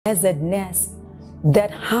blessedness that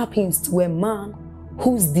happens to a man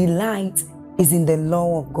whose delight is in the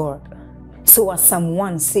law of God. So as Psalm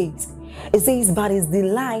 1 says, it says, but his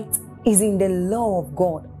delight is in the law of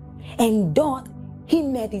God, and doth he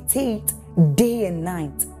meditate day and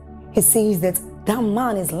night. He says that that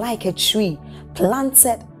man is like a tree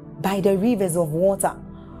planted by the rivers of water,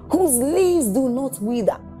 whose leaves do not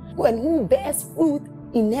wither, and who bears fruit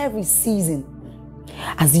in every season.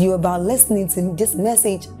 As you're about listening to this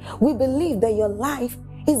message, we believe that your life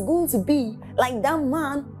is going to be like that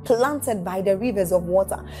man planted by the rivers of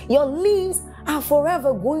water. Your leaves are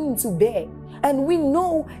forever going to bear. And we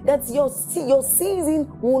know that your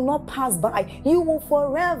season will not pass by. You will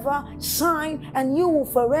forever shine and you will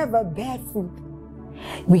forever bear fruit.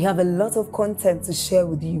 We have a lot of content to share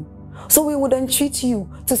with you. So we would entreat you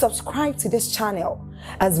to subscribe to this channel,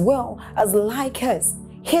 as well as like us.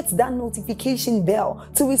 Hit that notification bell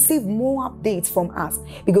to receive more updates from us,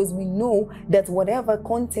 because we know that whatever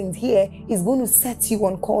content here is going to set you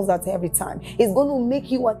on course at every time. It's going to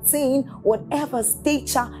make you attain whatever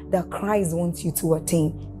stature that Christ wants you to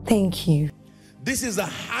attain. Thank you. This is the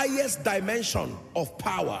highest dimension of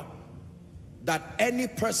power that any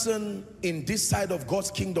person in this side of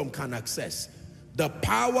God's kingdom can access. The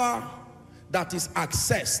power that is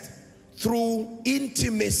accessed through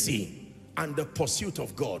intimacy and the pursuit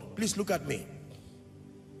of God. Please look at me.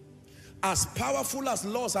 As powerful as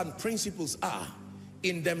laws and principles are,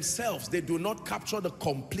 in themselves, they do not capture the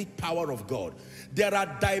complete power of God. There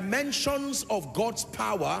are dimensions of God's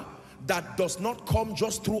power that does not come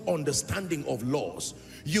just through understanding of laws.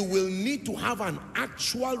 You will need to have an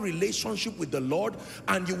actual relationship with the Lord,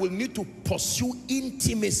 and you will need to pursue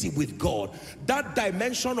intimacy with God. That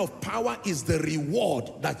dimension of power is the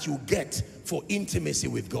reward that you get for intimacy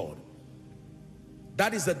with God.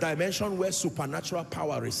 That is the dimension where supernatural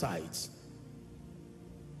power resides.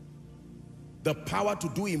 The power to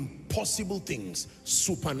do impossible things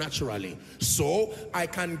supernaturally. So I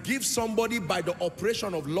can give somebody, by the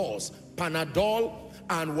operation of laws, Panadol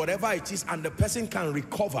and whatever it is, and the person can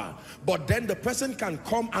recover. But then the person can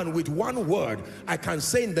come and with one word, I can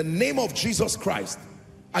say, in the name of Jesus Christ.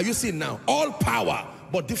 Are you seeing now? All power,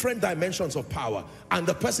 but different dimensions of power. And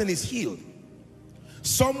the person is healed.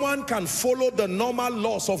 Someone can follow the normal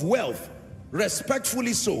laws of wealth,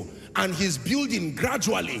 respectfully so, and he's building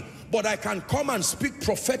gradually. But I can come and speak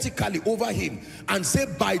prophetically over him and say,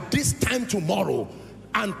 by this time tomorrow,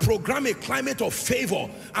 and program a climate of favor.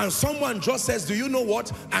 And someone just says, do you know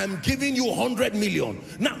what? I'm giving you 100 million.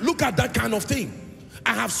 Now look at that kind of thing.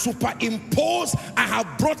 I have superimposed, I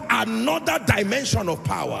have brought another dimension of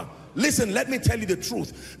power. Listen, let me tell you the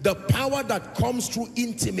truth. The power that comes through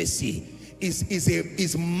intimacy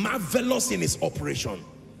is marvelous in its operation.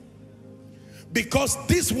 Because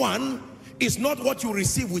this one is not what you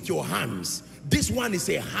receive with your hands. This one is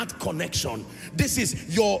a heart connection. This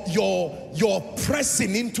is your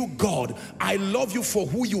pressing into God. I love you for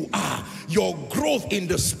who you are. Your growth in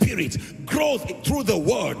the spirit, growth through the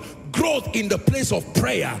word, growth in the place of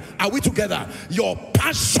prayer. Are we together? Your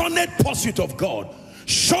passionate pursuit of God.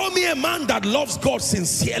 Show me a man that loves God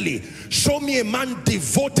sincerely. Show me a man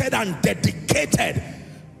devoted and dedicated,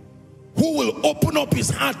 who will open up his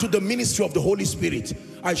heart to the ministry of the Holy Spirit.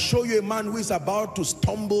 I show you a man who is about to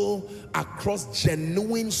stumble across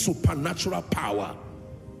genuine supernatural power.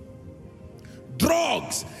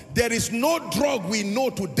 Drugs. There is no drug we know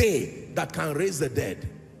today that can raise the dead.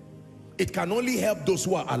 It can only help those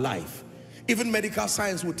who are alive. Even medical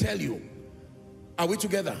science will tell you. Are we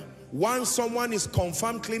together? Once someone is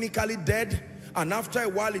confirmed clinically dead, and after a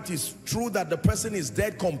while it is true that the person is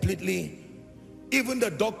dead completely, even the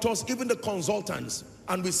doctors, even the consultants,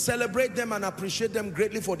 and we celebrate them and appreciate them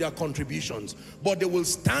greatly for their contributions, but they will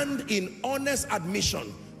stand in honest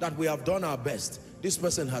admission that we have done our best. This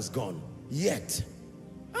person has gone. Yet,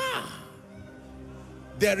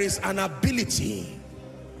 there is an ability.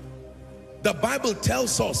 The Bible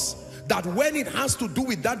tells us that when it has to do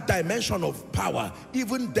with that dimension of power,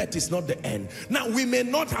 even death is not the end. Now, we may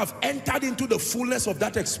not have entered into the fullness of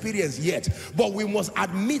that experience yet, but we must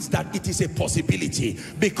admit that it is a possibility,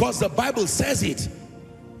 because the Bible says it.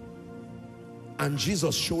 And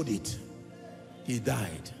Jesus showed it. He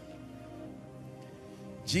died.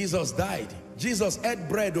 Jesus died. Jesus ate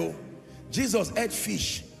bread, oh. Jesus ate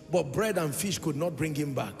fish, but bread and fish could not bring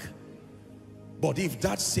him back. But if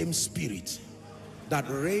that same spirit that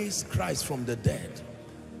raised Christ from the dead.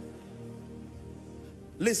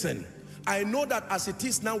 Listen, I know that as it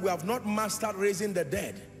is now, we have not mastered raising the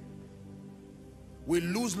dead. We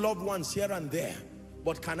lose loved ones here and there.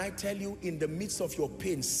 But can I tell you, in the midst of your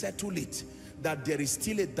pain, settle it, that there is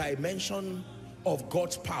still a dimension of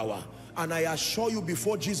God's power. And I assure you,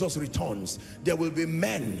 before Jesus returns, there will be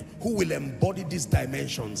men who will embody these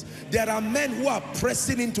dimensions. There are men who are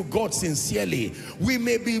pressing into God sincerely. We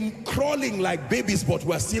may be crawling like babies, but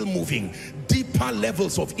we're still moving. Deeper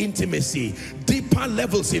levels of intimacy, deeper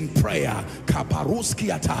levels in prayer,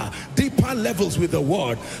 deeper levels with the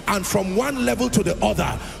word. And from one level to the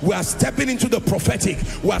other, we are stepping into the prophetic.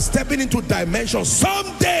 We are stepping into dimensions.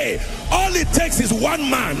 Someday, all it takes is one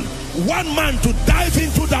man to dive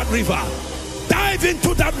into that river. Dive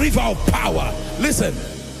into that river of power. Listen,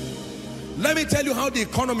 let me tell you how the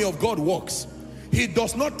economy of God works. He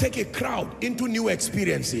does not take a crowd into new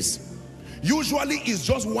experiences. Usually it's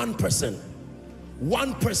just one person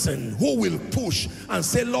who will push and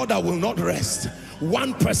say, Lord, I will not rest.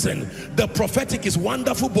 One person. The prophetic is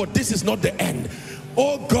wonderful, but this is not the end.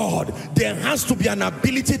 Oh God, there has to be an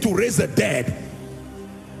ability to raise the dead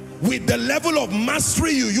with the level of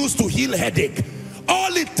mastery you use to heal headache.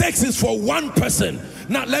 All it takes is for one person.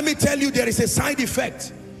 Now let me tell you, there is a side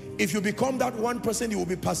effect. If you become that one person, you will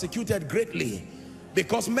be persecuted greatly,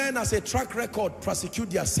 because men as a track record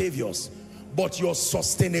persecute their saviors. But your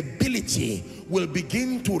sustainability will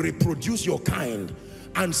begin to reproduce your kind,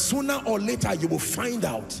 and sooner or later you will find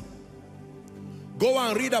out. Go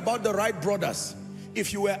and read about the Wright brothers.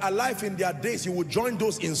 If you were alive in their days, you would join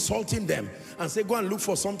those insulting them and say, go and look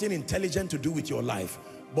for something intelligent to do with your life.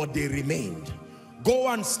 But they remained. Go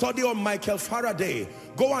and study on Michael Faraday.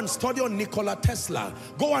 Go and study on Nikola Tesla.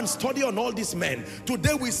 Go and study on all these men.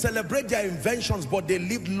 Today we celebrate their inventions, but they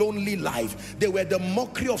lived lonely life. They were the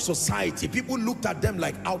mockery of society. People looked at them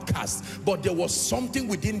like outcasts, but there was something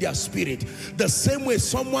within their spirit. The same way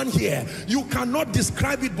someone here, you cannot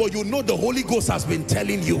describe it, but you know the Holy Ghost has been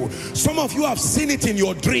telling you. Some of you have seen it in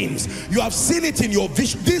your dreams. You have seen it in your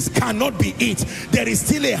vision. This cannot be it. There is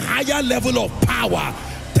still a higher level of power.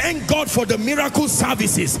 Thank God for the miracle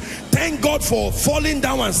services. Thank God for falling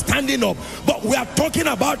down and standing up. But we are talking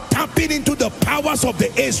about tapping into the powers of the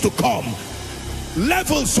age to come.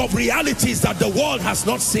 Levels of realities that the world has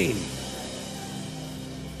not seen.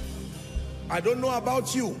 I don't know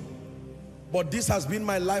about you, but this has been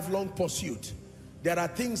my lifelong pursuit. There are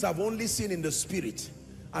things I've only seen in the spirit,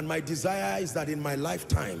 and my desire is that in my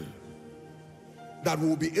lifetime that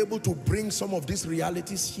we'll be able to bring some of these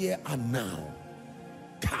realities here and now.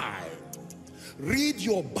 Read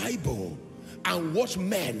your Bible and watch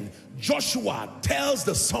men. Joshua tells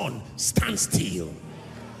the sun, stand still.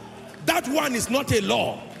 That one is not a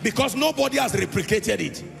law, because nobody has replicated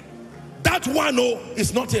it. That one, oh,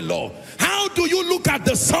 is not a law. How do you look at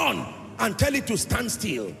the sun and tell it to stand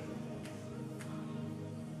still?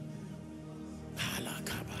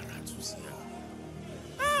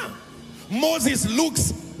 Moses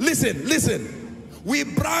looks, listen. We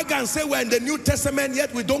brag and say we're in the New Testament,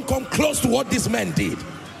 yet we don't come close to what this man did.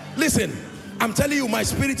 Listen, I'm telling you, my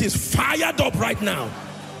spirit is fired up right now.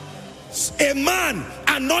 A man,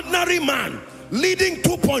 an ordinary man, leading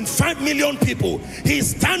 2.5 million people. He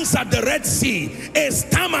stands at the Red Sea, a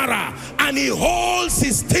stammerer, and he holds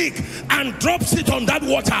his stick and drops it on that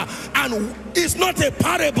water. And it's not a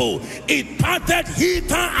parable. It parted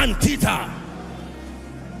hither and thither.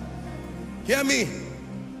 Hear me.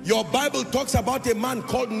 Your Bible talks about a man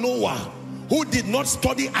called Noah who did not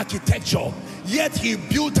study architecture, yet he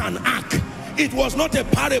built an ark. It was not a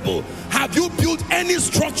parable. Have you built any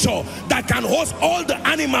structure that can host all the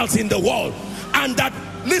animals in the world? And that,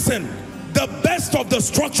 listen, the best of the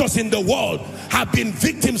structures in the world have been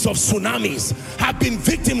victims of tsunamis, have been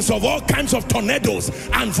victims of all kinds of tornadoes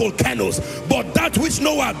and volcanoes. But that which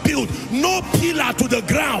Noah built, no pillar to the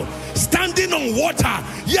ground, standing on water,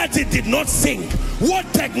 yet it did not sink. What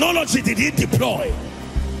technology did he deploy?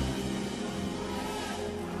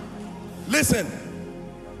 Listen,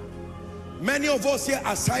 many of us here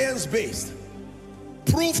are science-based.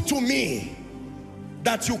 Prove to me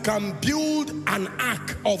that you can build an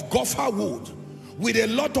ark of gopher wood with a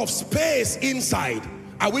lot of space inside.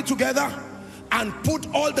 Are we together? And put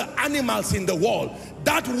all the animals in the wall.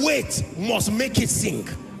 That weight must make it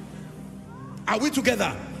sink. Are we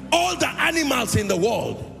together? All the animals in the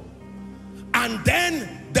world. And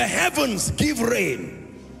then the heavens give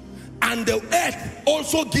rain, and the earth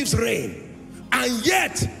also gives rain, and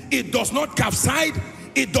yet it does not capsize,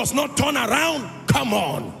 it does not turn around. Come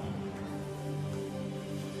on.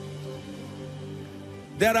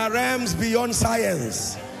 There are realms beyond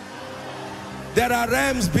science. There are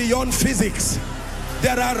realms beyond physics.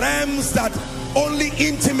 There are realms that only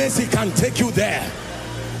intimacy can take you there.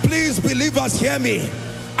 Please, believers, hear me.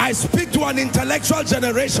 I speak to an intellectual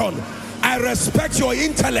generation. I respect your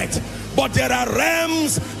intellect, But there are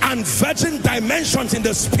realms and virgin dimensions in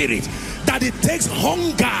the spirit that it takes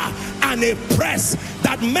hunger and a press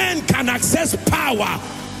that men can access power.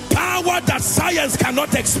 Power that science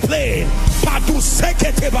cannot explain. There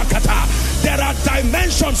are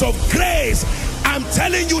dimensions of grace. I'm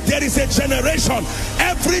telling you, there is a generation.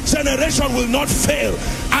 Every generation will not fail.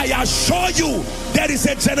 I assure you, there is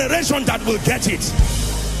a generation that will get it.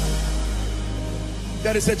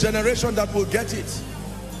 There is a generation that will get it.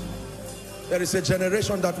 There is a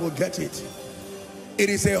generation that will get it. It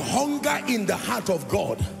is a hunger in the heart of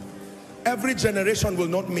God. Every generation will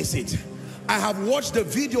not miss it. I have watched the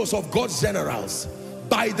videos of God's generals.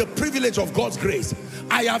 By the privilege of God's grace,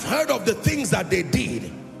 I have heard of the things that they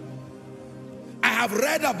did. I have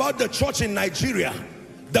read about the church in Nigeria,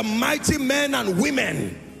 the mighty men and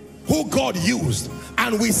women who God used,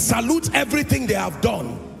 and we salute everything they have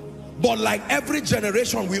done. But like every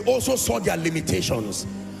generation, we also saw their limitations.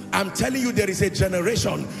 I'm telling you, there is a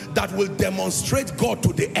generation that will demonstrate God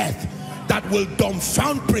to the earth, that will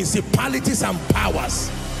dumbfound principalities and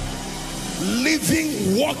powers.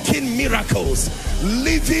 Living, walking miracles.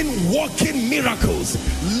 Living, walking miracles.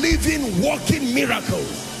 Living, walking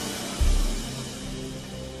miracles.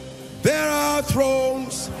 There are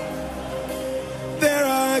thrones. There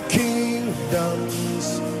are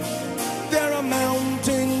kingdoms. There are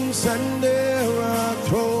mountains and there are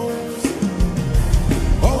thrones.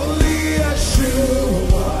 Only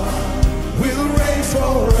Yeshua will reign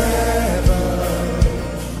forever.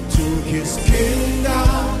 To his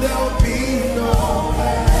kingdom there'll be no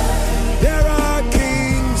end. There are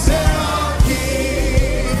kings, there are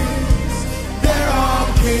kings, there are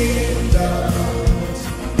kingdoms,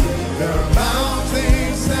 there are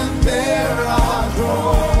mountains and there are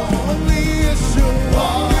thrones. Only Yeshua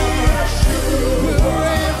will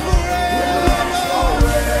reign forever.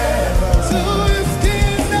 To his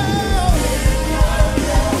kingdom.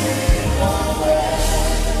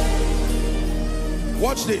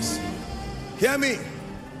 Watch this. Hear me.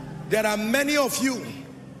 There are many of you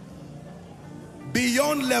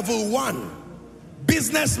beyond level 1,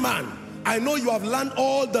 businessman. I know you have learned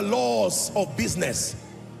all the laws of business,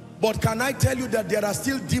 but can I tell you that there are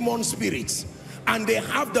still demon spirits, and they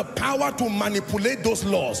have the power to manipulate those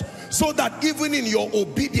laws so that even in your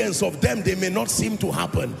obedience of them, they may not seem to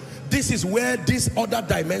happen. This is where this other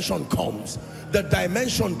dimension comes, the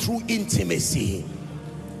dimension through intimacy.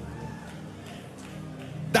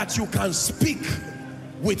 That you can speak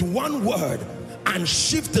with one word and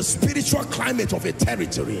shift the spiritual climate of a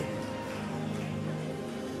territory.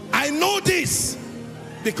 I know this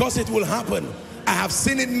because it will happen. I have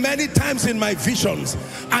seen it many times in my visions,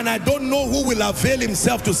 and I don't know who will avail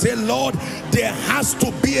himself to say, Lord, there has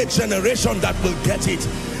to be a generation that will get it.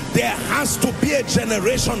 There has to be a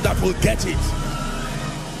generation that will get it.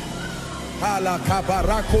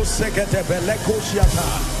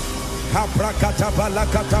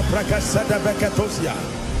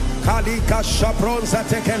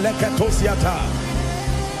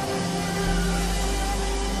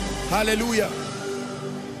 Hallelujah.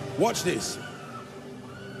 Watch this.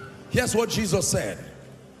 Here's what Jesus said.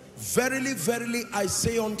 Verily, verily, I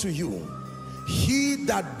say unto you, he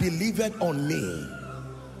that believeth on me,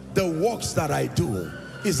 the works that I do.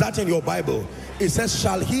 Is that in your Bible? It says,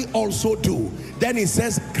 shall he also do. Then it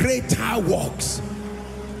says, greater works.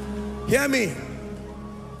 Hear me.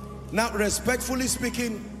 Now, respectfully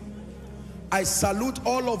speaking, I salute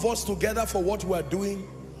all of us together for what we are doing.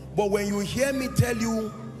 But when you hear me tell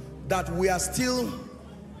you that we are still,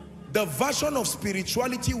 the version of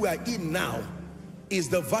spirituality we are in now is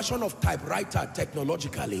the version of typewriter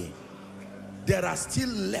technologically. There are still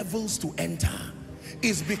levels to enter.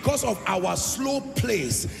 It's because of our slow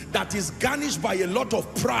place that is garnished by a lot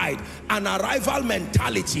of pride and arrival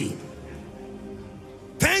mentality.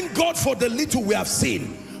 Thank God for the little we have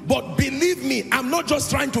seen. But believe me, I'm not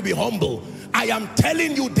just trying to be humble. I am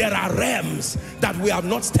telling you, there are realms that we have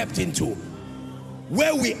not stepped into,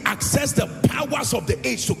 where we access the powers of the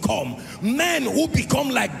age to come. Men who become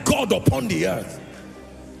like God upon the earth.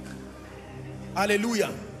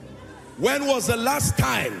 Hallelujah. When was the last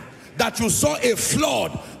time that you saw a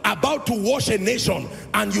flood about to wash a nation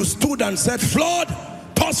and you stood and said, flood,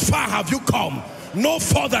 thus far have you come, no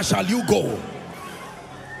further shall you go?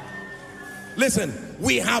 Listen,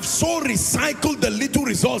 we have so recycled the little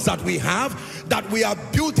results that we have that we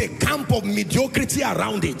have built a camp of mediocrity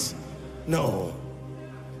around it. No.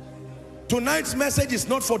 Tonight's message is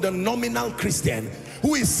not for the nominal Christian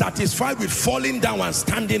who is satisfied with falling down and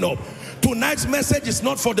standing up. Tonight's message is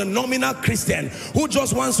not for the nominal Christian who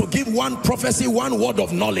just wants to give one prophecy, one word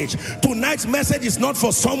of knowledge. Tonight's message is not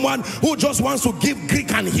for someone who just wants to give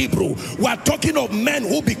Greek and Hebrew. We are talking of men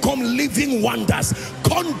who become living wonders,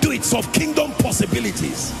 conduits of kingdom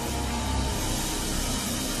possibilities.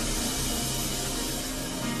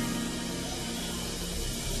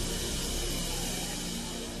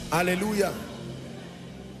 Hallelujah.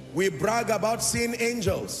 We brag about seeing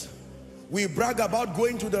angels. We brag about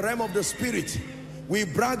going to the realm of the spirit. We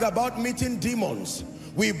brag about meeting demons.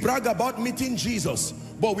 We brag about meeting Jesus.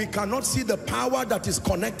 But we cannot see the power that is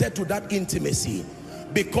connected to that intimacy.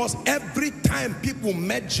 Because every time people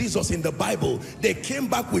met Jesus in the Bible, they came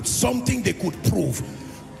back with something they could prove.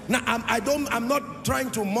 Now, I'm not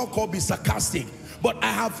trying to mock or be sarcastic, but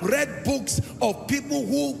I have read books of people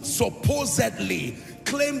who supposedly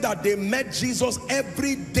claim that they met Jesus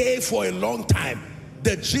every day for a long time.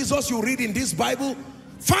 The Jesus you read in this Bible,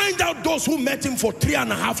 find out those who met him for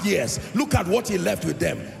 3.5 years. Look at what he left with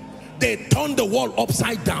them. They turned the world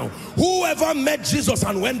upside down. Whoever met Jesus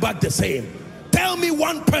and went back the same? Tell me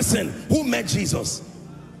one person who met Jesus.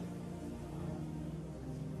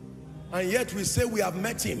 And yet we say we have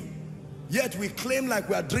met him. Yet we claim like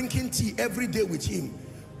we are drinking tea every day with him.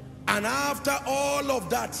 And after all of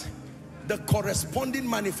that, the corresponding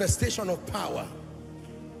manifestation of power.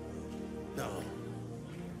 No.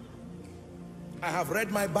 I have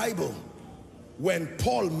read my Bible. When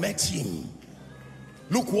Paul met him,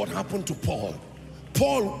 look what happened to Paul.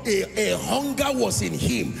 Paul, a hunger was in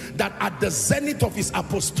him that at the zenith of his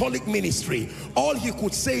apostolic ministry, all he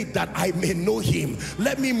could say that I may know him.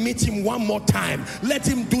 Let me meet him one more time. Let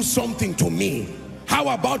him do something to me. How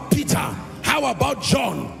about Peter? How about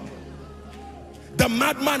John? The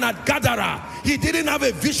madman at Gadara, he didn't have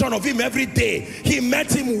a vision of him every day. He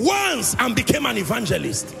met him once and became an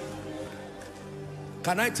evangelist.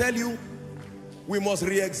 Can I tell you, we must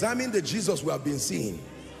re-examine the Jesus we have been seeing.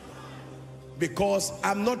 Because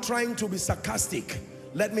I'm not trying to be sarcastic.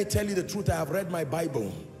 Let me tell you the truth. I have read my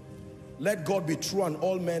Bible. Let God be true and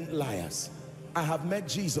all men liars. I have met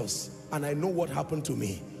Jesus and I know what happened to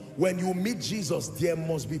me. When you meet Jesus, there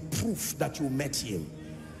must be proof that you met him.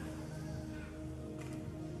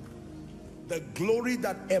 The glory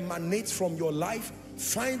that emanates from your life.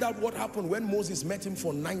 Find out what happened when Moses met him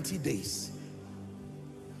for 90 days.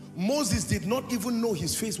 Moses did not even know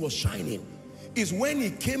his face was shining. It's when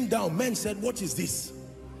he came down, men said, what is this?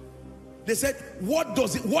 They said, what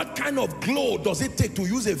kind of glow does it take to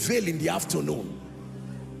use a veil in the afternoon?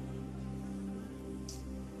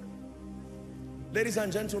 Ladies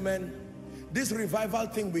and gentlemen, this revival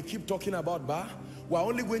thing we keep talking about, we're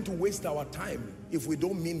only going to waste our time if we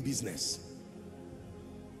don't mean business.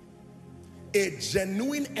 A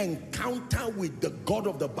genuine encounter with the God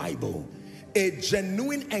of the Bible, a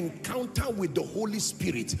genuine encounter with the Holy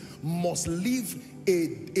Spirit must leave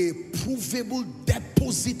a provable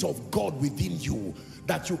deposit of God within you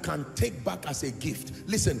that you can take back as a gift.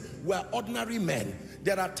 Listen, we're ordinary men.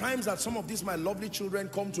 There are times that some of these my lovely children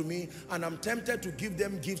come to me and I'm tempted to give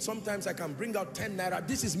them gifts. Sometimes I can bring out 10 naira.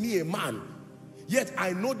 This is me, a man. Yet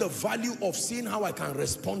I know the value of seeing how I can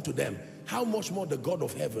respond to them. How much more the God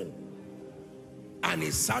of heaven? And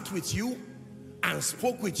he sat with you and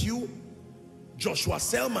spoke with you. Joshua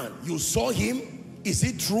Selman, you saw him. Is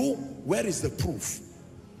it true? Where is the proof?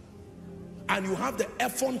 And you have the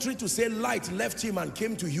effrontery to say light left him and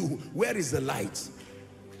came to you. Where is the light?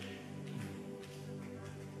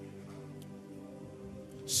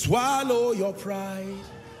 Swallow your pride.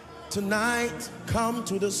 Tonight, come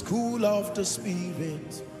to the school of the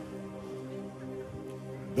Spirit.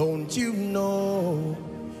 Don't you know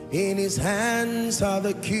in his hands are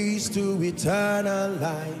the keys to eternal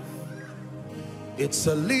life? It's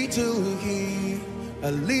a little here,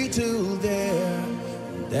 a little there,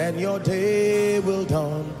 and then your day will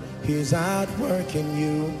dawn. He's at work in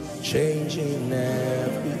you, changing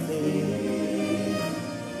everything.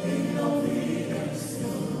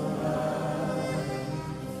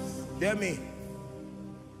 Hear me.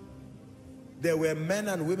 There were men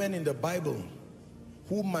and women in the Bible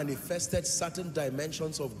who manifested certain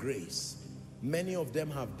dimensions of grace. Many of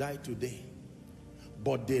them have died today,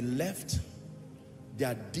 but they left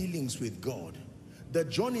their dealings with God. The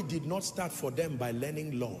journey did not start for them by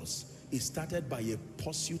learning laws. It started by a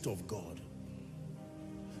pursuit of God.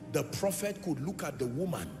 The prophet could look at the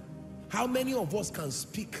woman. How many of us can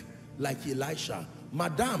speak like Elisha?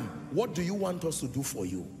 Madam, what do you want us to do for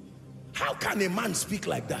you? How can a man speak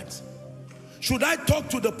like that? Should I talk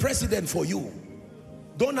to the president for you?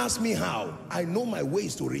 Don't ask me how. I know my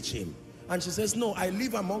ways to reach him. And she says, no, I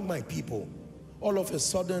live among my people. All of a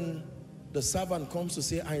sudden, The servant comes to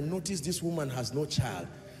say, I notice this woman has no child.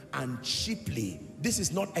 And cheaply, this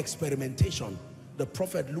is not experimentation. The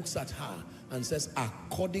prophet looks at her and says,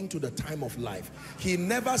 according to the time of life. He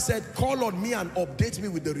never said, call on me and update me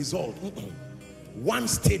with the result. One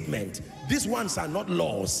statement. These ones are not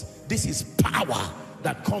laws. This is power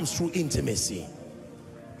that comes through intimacy.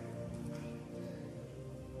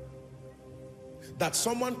 That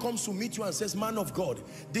someone comes to meet you and says, man of God,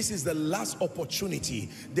 this is the last opportunity.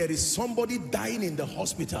 There is somebody dying in the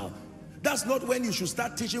hospital. That's not when you should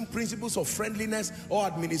start teaching principles of friendliness or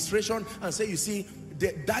administration and say, you see,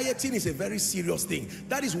 the dieting is a very serious thing.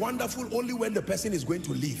 That is wonderful only when the person is going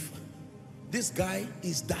to leave. This guy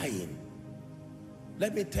is dying.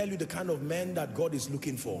 Let me tell you the kind of men that God is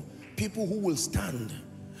looking for. People who will stand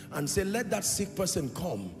and say, let that sick person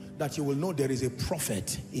come, that you will know there is a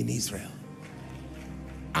prophet in Israel.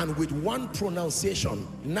 And with one pronunciation,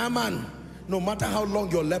 Naaman, no matter how long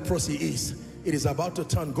your leprosy is, it is about to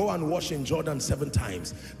turn. Go and wash in Jordan 7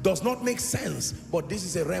 times. Does not make sense, but this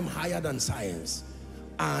is a realm higher than science.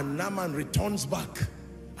 And Naaman returns back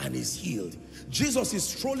and is healed. Jesus is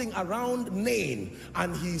strolling around Nain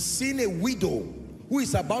and he's seen a widow who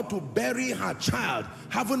is about to bury her child,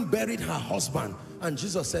 haven't buried her husband. And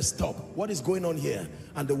Jesus says, stop. What is going on here?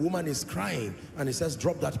 And the woman is crying and he says,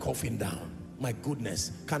 drop that coffin down. My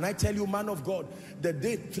goodness. Can I tell you, man of God, the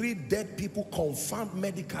day 3 dead people confirmed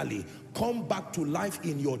medically come back to life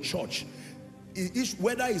in your church,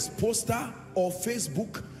 whether it's poster or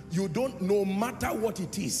Facebook, you don't, no matter what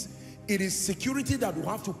it is security that will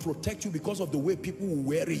have to protect you because of the way people will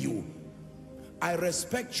weary you. I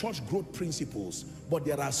respect church growth principles, but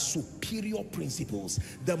there are superior principles.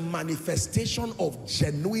 The manifestation of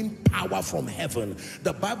genuine power from heaven.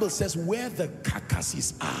 The Bible says where the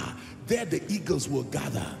carcasses are, there the eagles will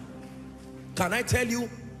gather. Can I tell you,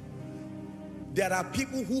 there are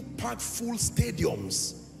people who pack full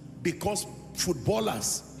stadiums because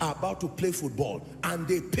footballers are about to play football and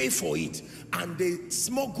they pay for it and they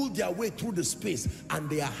smuggle their way through the space and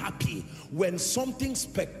they are happy. When something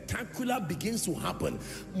spectacular begins to happen,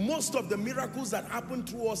 most of the miracles that happen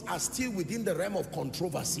through us are still within the realm of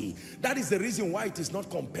controversy. That is the reason why it is not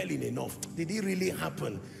compelling enough. Did it really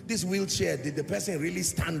happen? This wheelchair, did the person really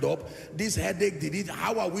stand up? This headache, did it?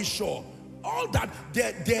 How are we sure? All that,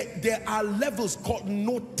 there are levels called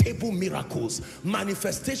notable miracles,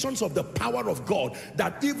 manifestations of the power of God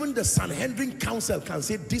that even the Sanhedrin council can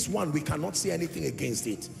say, this one we cannot say anything against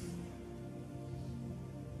it.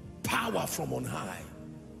 Power from on high.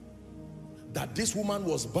 That this woman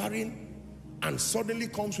was barren and suddenly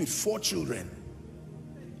comes with 4 children.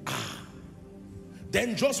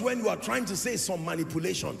 Then just when you are trying to say some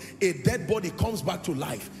manipulation, a dead body comes back to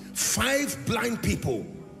life. 5 blind people.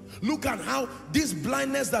 Look at how this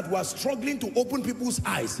blindness that was struggling to open people's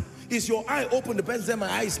eyes. Is your eye open? The person said,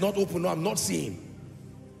 my eye is not open. No, I'm not seeing.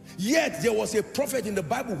 Yet there was a prophet in the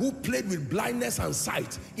Bible who played with blindness and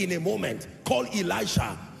sight in a moment, called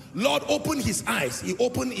Elisha. Lord, open his eyes. He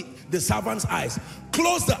opened the servant's eyes.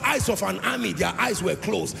 Close the eyes of an army. Their eyes were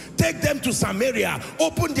closed. Take them to Samaria.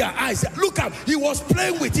 Open their eyes. Look at, he was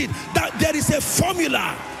playing with it. That there is a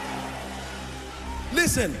formula.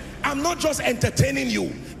 Listen, I'm not just entertaining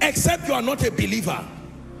you, except you are not a believer.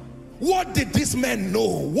 What did this man know?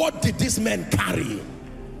 What did this man carry?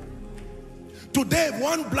 Today,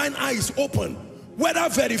 one blind eye is open, whether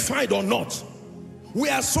verified or not. We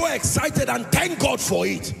are so excited and thank God for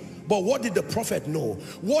it. But what did the prophet know?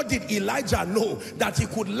 What did Elijah know? That he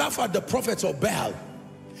could laugh at the prophets of Baal.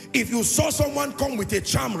 If you saw someone come with a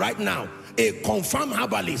charm right now, a confirmed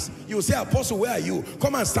herbalist, you say, Apostle, where are you?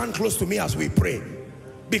 Come and stand close to me as we pray.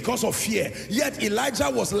 Because of fear. Yet Elijah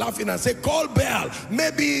was laughing and said, call Baal.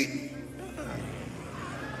 Maybe.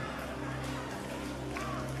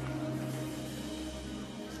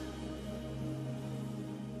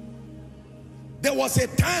 There was a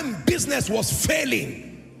time business was failing.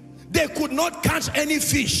 They could not catch any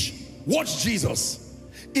fish. Watch Jesus.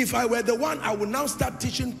 If I were the one, I would now start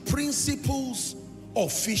teaching principles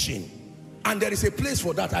of fishing. And there is a place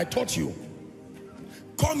for that. I taught you.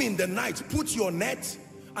 Come in the night, put your net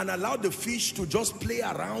and allow the fish to just play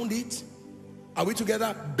around it. Are we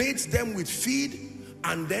together? Bait them with feed,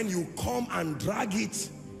 and then you come and drag it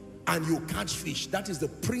and you catch fish. That is the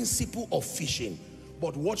principle of fishing.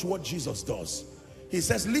 But watch what Jesus does. He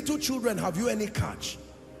says, little children, have you any catch?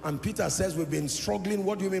 And Peter says, we've been struggling.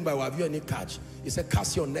 What do you mean by have you any catch? He said,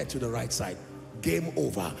 cast your net to the right side. Game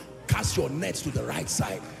over. Cast your net to the right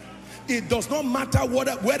side. It does not matter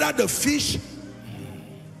whether the fish.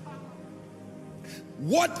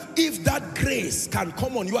 What if that grace can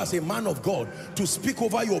come on you as a man of God to speak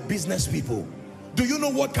over your business people? Do you know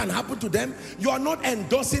what can happen to them? You are not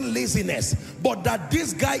endorsing laziness, but that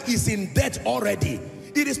this guy is in debt already.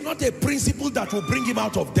 It is not a principle that will bring him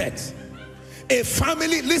out of debt. A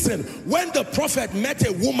family, listen, when the prophet met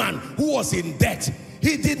a woman who was in debt,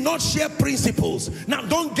 he did not share principles. Now,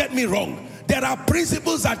 don't get me wrong. There are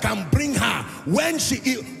principles that can bring her. When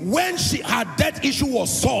her debt issue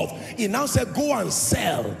was solved, he now said, go and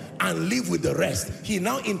sell and live with the rest. He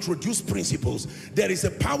now introduced principles. There is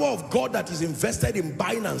a power of God that is invested in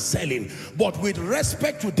buying and selling. But with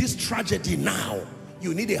respect to this tragedy now,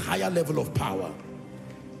 you need a higher level of power.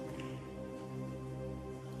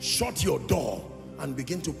 Shut your door and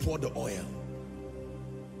begin to pour the oil.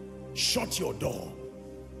 Shut your door.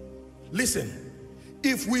 Listen.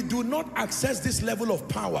 If we do not access this level of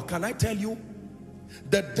power, can I tell you,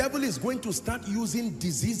 the devil is going to start using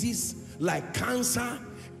diseases like cancer,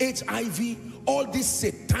 HIV, all these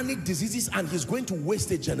satanic diseases, and he's going to waste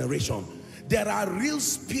a generation. There are real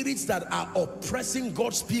spirits that are oppressing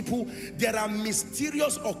God's people. There are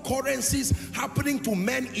mysterious occurrences happening to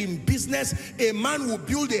men in business. A man will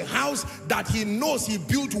build a house that he knows he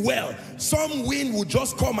built well. Some wind will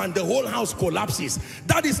just come and the whole house collapses.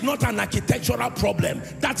 That is not an architectural problem.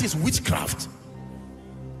 That is witchcraft.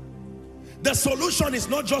 The solution is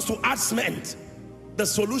not just to add cement. The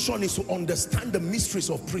solution is to understand the mysteries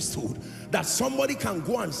of priesthood. That somebody can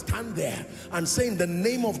go and stand there and say, in the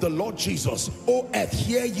name of the Lord Jesus, O earth,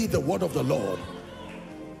 hear ye the word of the Lord.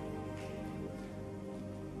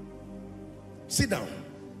 Sit down.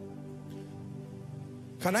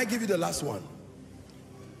 Can I give you the last one?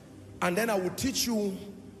 And then I will teach you,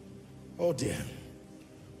 oh dear.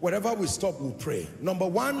 Wherever we stop, we'll pray. Number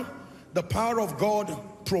one, the power of God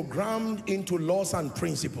programmed into laws and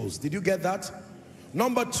principles. Did you get that?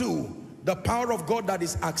 Number two, the power of God that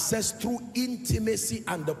is accessed through intimacy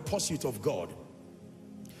and the pursuit of God.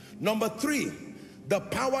 Number three, the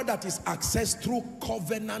power that is accessed through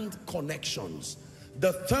covenant connections.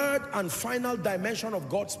 The third and final dimension of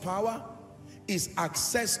God's power is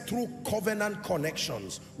accessed through covenant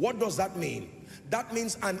connections. What does that mean? That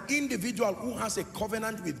means an individual who has a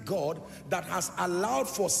covenant with God that has allowed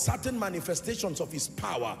for certain manifestations of his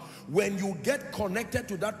power. When you get connected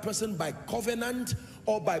to that person by covenant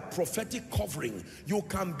or by prophetic covering, you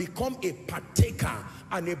can become a partaker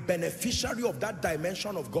and a beneficiary of that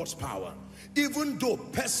dimension of God's power. Even though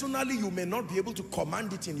personally you may not be able to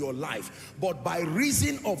command it in your life, but by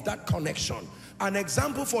reason of that connection. An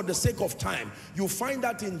example for the sake of time, you find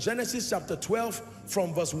that in Genesis chapter 12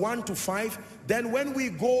 from verse 1 to 5. Then when we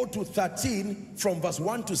go to 13 from verse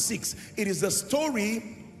 1 to 6, it is the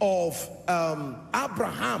story of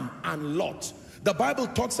Abraham and Lot. The Bible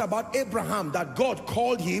talks about Abraham, that God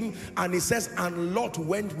called him, and it says, and Lot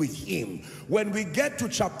went with him. When we get to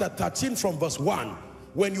chapter 13 from verse 1,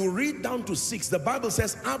 when you read down to 6, the Bible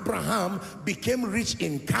says Abraham became rich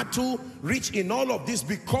in cattle, rich in all of this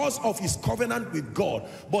because of his covenant with God.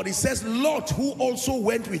 But it says Lot, who also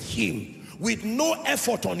went with him, with no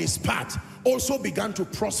effort on his part, also began to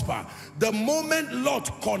prosper. The moment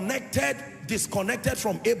Lot disconnected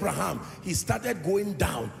from Abraham, he started going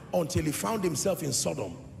down until he found himself in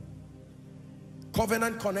Sodom.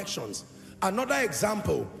 Covenant connections. Another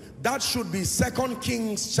example, that should be 2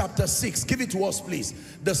 Kings chapter 6. Give it to us, please.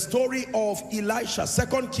 The story of Elisha.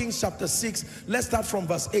 2 Kings chapter 6. Let's start from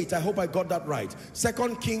verse 8. I hope I got that right.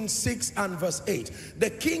 2 Kings 6 and verse 8. The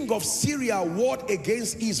king of Syria warred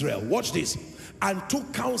against Israel. Watch this. And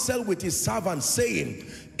took counsel with his servants, saying,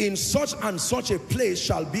 in such and such a place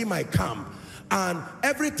shall be my camp. And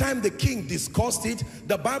every time the king discussed it,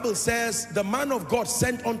 the Bible says the man of God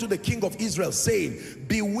sent unto the king of Israel, saying,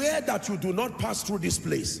 beware that you do not pass through this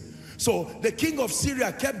place. So the king of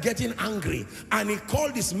Syria kept getting angry, and he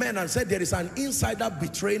called his men and said, there is an insider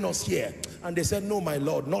betraying us here. And they said, no, my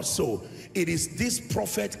lord, not so. It is this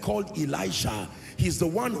prophet called Elisha. He's the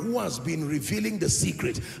one who has been revealing the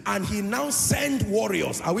secret. And he now sent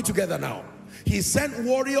warriors. Are we together now? He sent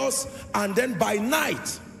warriors, and then by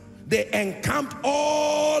night they encamped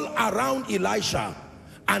all around Elisha.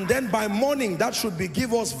 And then by morning, that should be,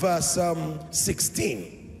 give us verse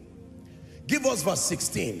 16. Give us verse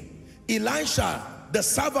 16. Elisha, the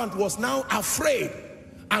servant, was now afraid.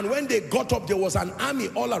 And when they got up, there was an army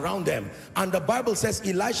all around them. And the Bible says,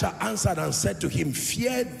 Elisha answered and said to him,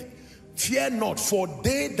 fear not, for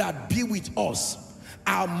they that be with us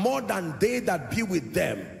are more than they that be with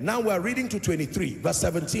them. Now we're reading to 23, verse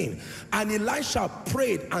 17. And Elisha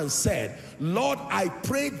prayed and said, Lord, I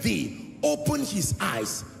pray thee, open his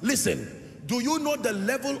eyes. Listen, do you know the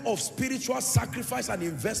level of spiritual sacrifice and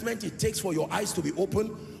investment it takes for your eyes to be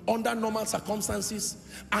open under normal circumstances?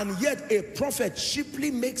 And yet a prophet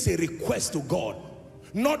cheaply makes a request to God,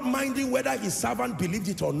 not minding whether his servant believed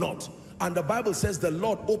it or not. And the Bible says the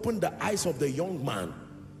Lord opened the eyes of the young man.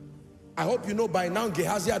 I hope you know by now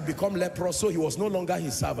Gehazi had become leprous, so he was no longer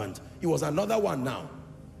his servant. He was another one now.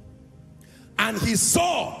 And he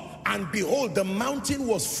saw, and behold, the mountain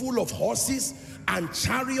was full of horses and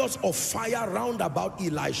chariots of fire round about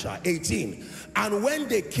Elisha. 18. And when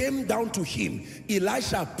they came down to him,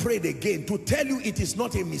 Elisha prayed again. To tell you it is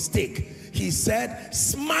not a mistake, he said,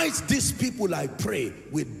 smite these people, I pray,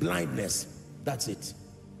 with blindness. That's it.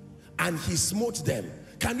 And he smote them.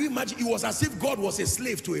 Can you imagine? It was as if God was a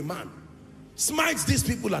slave to a man. Smite these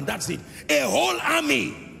people, and that's it. A whole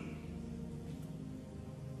army.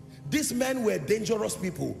 These men were dangerous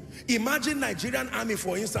people. Imagine Nigerian army,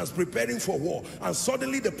 for instance, preparing for war, and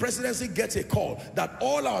suddenly the presidency gets a call that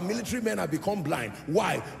all our military men have become blind.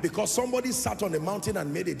 Why? Because somebody sat on a mountain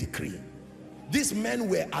and made a decree. These men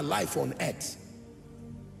were alive on earth.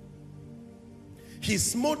 He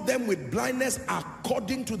smote them with blindness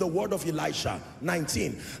according to the word of Elisha.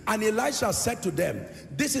 19. And Elisha said to them,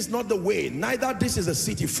 this is not the way, neither this is a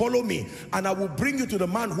city. Follow me, and I will bring you to the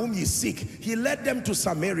man whom ye seek. He led them to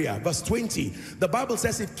Samaria. Verse 20. The Bible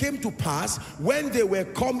says, it came to pass when they were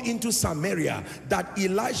come into Samaria that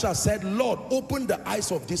Elisha said, Lord, open the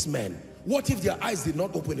eyes of these men. What if their eyes did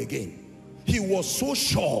not open again? He was so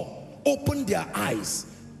sure. Open their eyes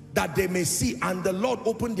that they may see. And the Lord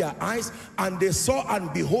opened their eyes, and they saw,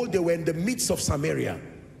 and behold, they were in the midst of Samaria.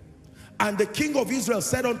 And the king of Israel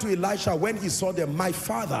said unto Elisha when he saw them, my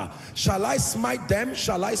father, shall I smite them?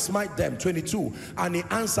 Shall I smite them? 22. And he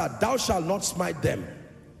answered, thou shalt not smite them.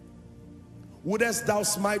 Wouldest thou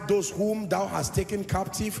smite those whom thou hast taken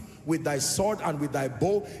captive with thy sword and with thy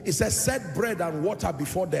bow? It says, set bread and water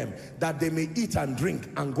before them, that they may eat and drink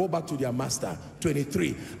and go back to their master.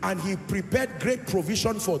 23. And he prepared great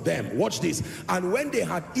provision for them. Watch this. And when they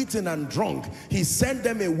had eaten and drunk, he sent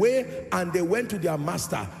them away, and they went to their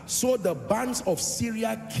master. So the bands of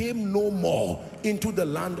Syria came no more into the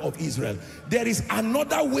land of Israel. There is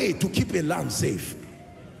another way to keep a land safe.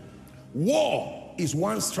 War is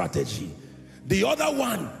one strategy. The other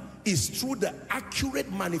one is through the accurate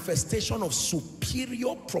manifestation of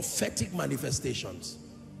superior prophetic manifestations.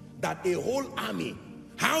 That a whole army,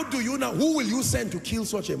 how do you know, who will you send to kill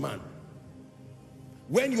such a man?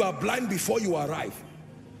 When you are blind before you arrive.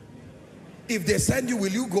 If they send you,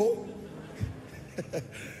 will you go?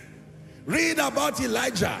 Read about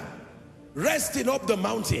Elijah resting up the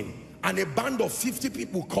mountain, and a band of 50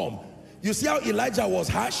 people come. You see how Elijah was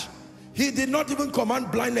harsh? He did not even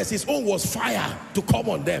command blindness. His own was fire to come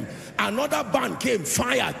on them. Another band came,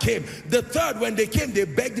 fire came. The third, when they came, they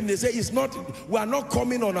begged him. They said, it's not, we are not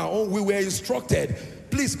coming on our own. We were instructed.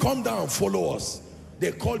 Please come down and follow us.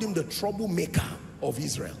 They called him the troublemaker of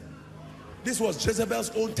Israel. This was Jezebel's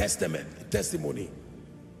own testimony.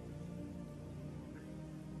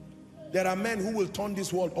 There are men who will turn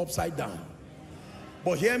this world upside down.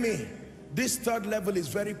 But hear me, this third level is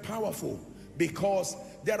very powerful, because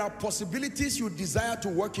there are possibilities you desire to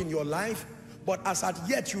work in your life, but as at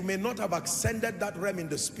yet you may not have ascended that realm in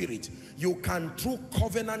the spirit. You can, through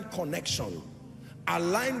covenant connection,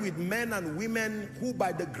 align with men and women who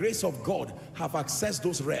by the grace of God have accessed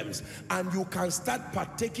those realms, and you can start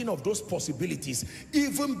partaking of those possibilities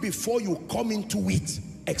even before you come into it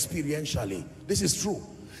experientially. This is true.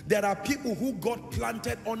 There are people who got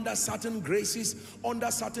planted under certain graces, under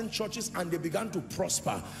certain churches, and they began to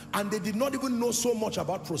prosper, and they did not even know so much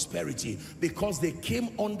about prosperity because they came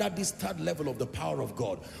under this third level of the power of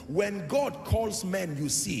God. When God calls men, you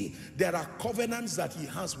see, there are covenants that he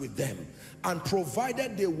has with them, and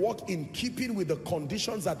provided they walk in keeping with the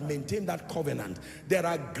conditions that maintain that covenant, there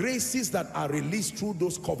are graces that are released through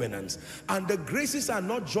those covenants. And the graces are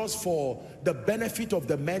not just for the benefit of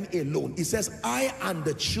the men alone. It says, I and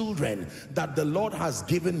the children that the Lord has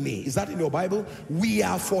given me. Is that in your Bible? We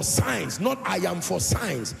are for signs, not I am for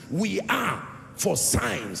signs. We are for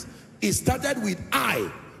signs. It started with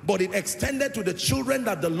I, but it extended to the children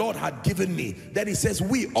that the Lord had given me. Then he says,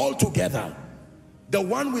 we all together. The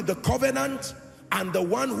one with the covenant and the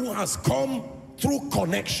one who has come through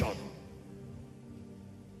connection.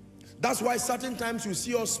 That's why certain times you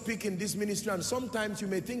see us speak in this ministry, and sometimes you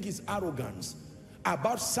may think it's arrogance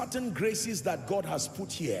about certain graces that God has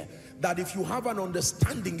put here, that if you have an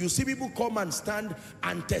understanding, you see people come and stand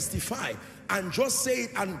and testify and just say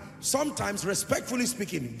it, and sometimes, respectfully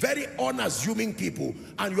speaking, very unassuming people,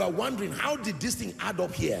 and you are wondering, how did this thing add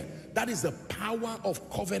up here? That is the power of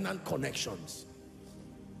covenant connections.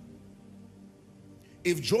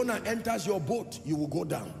 If Jonah enters your boat, you will go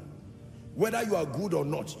down. Whether you are good or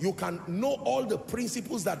not, you can know all the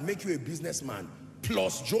principles that make you a businessman.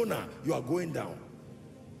 Plus Jonah, you are going down.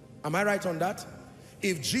 Am I right on that?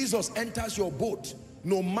 If Jesus enters your boat,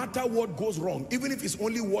 no matter what goes wrong, even if it's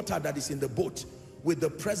only water that is in the boat, with the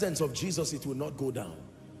presence of Jesus, it will not go down.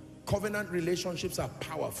 Covenant relationships are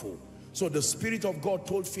powerful. So the Spirit of God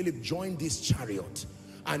told Philip, join this chariot.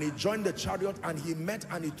 And he joined the chariot and he met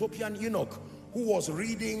an Ethiopian eunuch who was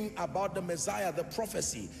reading about the Messiah, the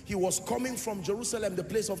prophecy. He was coming from Jerusalem, the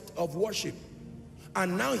place of worship.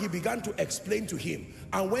 And now he began to explain to him.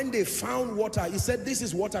 And when they found water, he said, this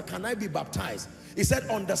is water, can I be baptized? He said,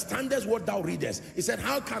 understandest what thou readest. He said,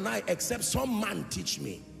 how can I except some man teach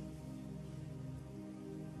me?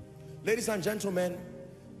 Ladies and gentlemen,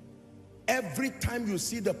 every time you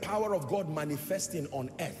see the power of God manifesting on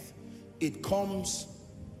earth, it comes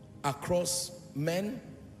across men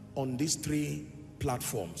on these three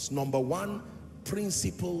platforms. Number one,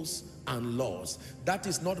 principles and laws. That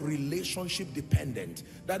is not relationship dependent.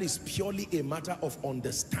 That is purely a matter of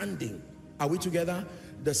understanding. Are we together?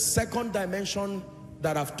 The second dimension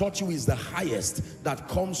that I've taught you is the highest, that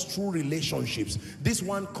comes through relationships. This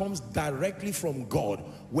one comes directly from God.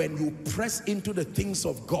 When you press into the things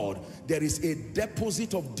of God, there is a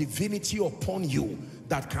deposit of divinity upon you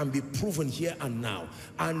that can be proven here and now.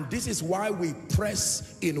 And this is why we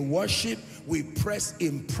press in worship, we press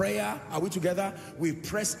in prayer. Are we together? We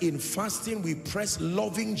press in fasting, we press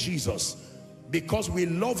loving Jesus. Because we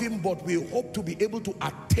love him, but we hope to be able to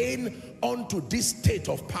attain unto this state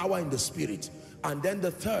of power in the Spirit. And then the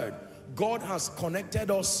third, God has connected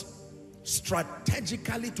us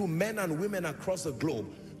strategically to men and women across the globe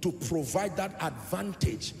to provide that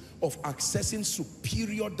advantage of accessing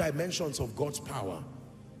superior dimensions of God's power,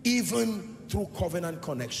 even through covenant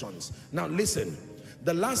connections. Now listen,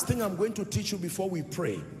 the last thing I'm going to teach you before we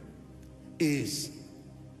pray is,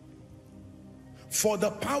 for the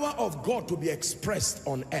power of God to be expressed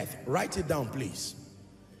on earth, write it down please.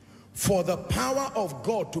 For the power of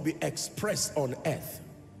God to be expressed on earth,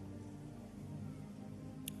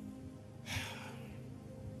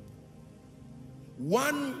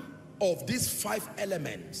 one of these 5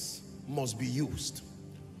 elements must be used.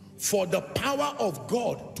 For the power of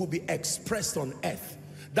God to be expressed on earth,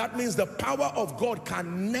 that means the power of God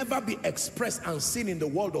can never be expressed and seen in the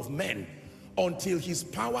world of men until his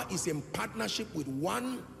power is in partnership with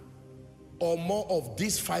one or more of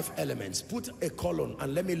these 5 elements. Put a colon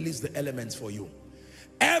and let me list the elements for you.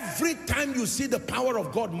 Every time you see the power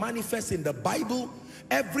of God manifest in the Bible,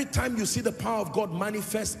 every time you see the power of God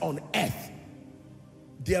manifest on earth,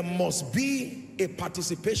 there must be a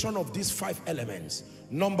participation of these 5 elements.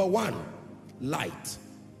 Number 1, light.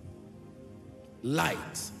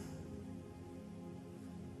 Light.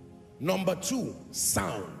 Number 2,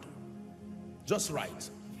 sound. Just right.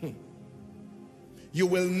 You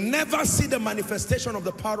will never see the manifestation of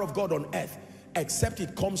the power of God on earth except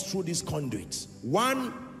it comes through these conduits.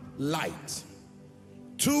 1, light.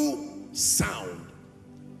 2, sound.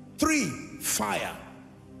 3, fire.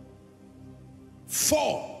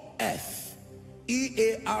 4, earth.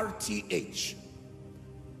 E-A-R-T-H.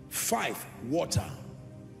 5, water.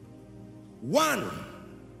 1,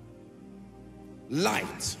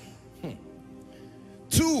 light.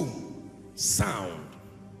 2, sound.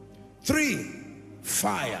 3,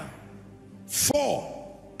 fire.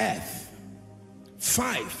 4, earth.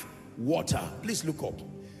 5, water. Please look up.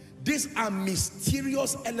 These are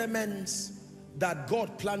mysterious elements that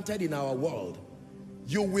God planted in our world.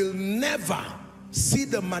 You will never see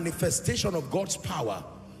the manifestation of God's power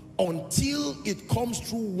until it comes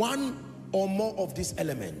through one or more of these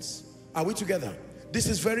elements. Are we together? This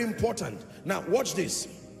is very important. Now watch this.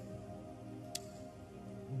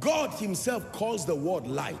 God himself calls the word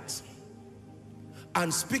light.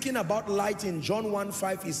 And speaking about light in John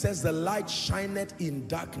 1:5, he says, the light shineth in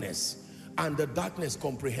darkness, and the darkness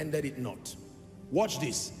comprehended it not. Watch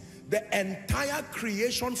this. The entire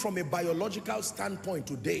creation from a biological standpoint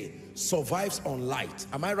today survives on light.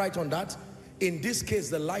 Am I right on that? In this case,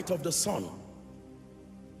 the light of the sun.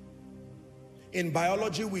 In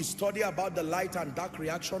biology, we study about the light and dark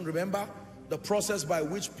reaction. Remember the process by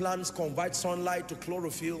which plants convert sunlight to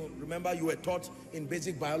chlorophyll? Remember, you were taught in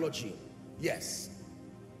basic biology. Yes.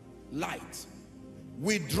 Light.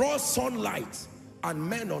 We draw sunlight and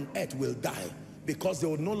men on earth will die because there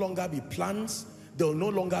will no longer be plants, there will no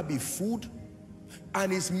longer be food.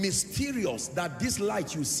 And it's mysterious that this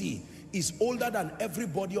light you see is older than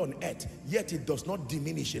everybody on earth, yet it does not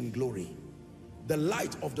diminish in glory. The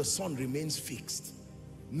light of the sun remains fixed,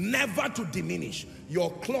 never to diminish.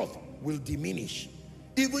 Your cloth will diminish,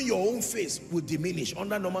 Even your own face will diminish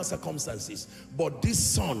under normal circumstances. But this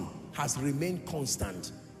sun has remained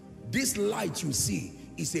constant. This light you see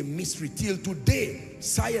is a mystery. Till today,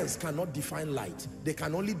 science cannot define light. They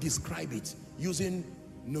can only describe it using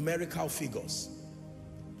numerical figures.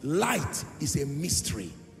 Light is a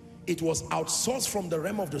mystery. It was outsourced from the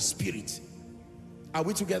realm of the spirit. Are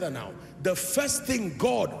we together now? The first thing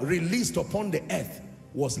God released upon the earth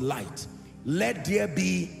was light. Let there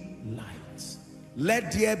be light.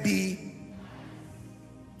 Let there be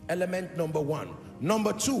element number one.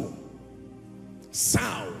 Number two,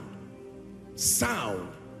 sound. Sound.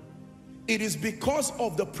 It is because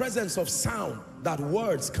of the presence of sound that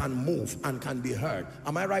words can move and can be heard.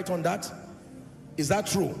 Am I right on that? Is that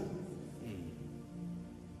true?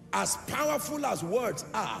 As powerful as words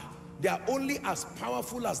are, they are only as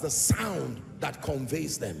powerful as the sound that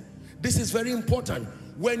conveys them. This is very important.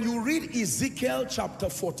 When you read Ezekiel chapter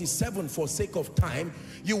 47, for sake of time,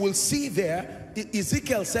 you will see there,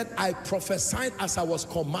 Ezekiel said, I prophesied as I was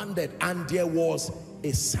commanded, and there was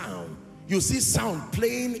a sound. You see sound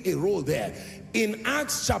playing a role there. In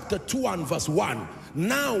Acts chapter 2 and verse 1,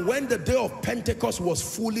 now when the day of Pentecost was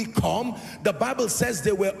fully come, the Bible says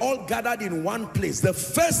they were all gathered in one place. The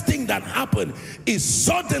first thing that happened is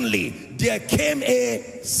suddenly there came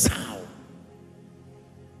a sound.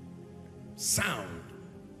 Sound.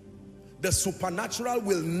 The supernatural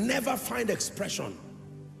will never find expression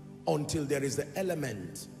until there is the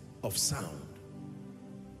element of sound.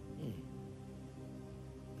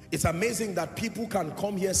 It's amazing that people can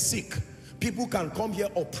come here sick. People can come here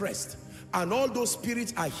oppressed. And all those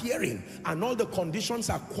spirits are hearing, and all the conditions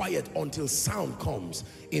are quiet until sound comes.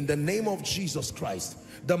 In the name of Jesus Christ.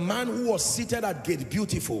 The man who was seated at Gate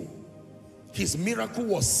Beautiful, his miracle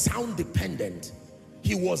was sound dependent.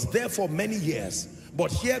 He was there for many years.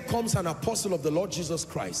 But here comes an apostle of the Lord Jesus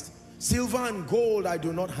Christ. Silver and gold I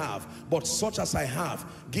do not have, but such as I have,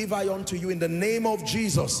 give I unto you in the name of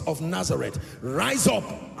Jesus of Nazareth. Rise up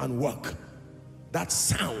and work. That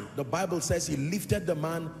sound, the Bible says he lifted the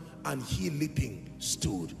man, and he leaping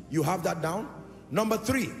stood. You have that down? Number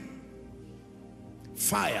three,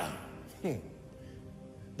 fire.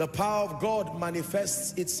 The power of God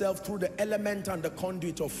manifests itself through the element and the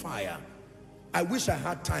conduit of fire. I wish I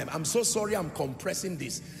had time. I'm so sorry I'm compressing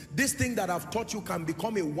this. This thing that I've taught you can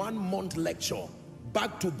become a 1-month lecture,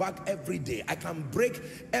 back to back every day. I can break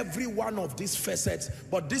every one of these facets,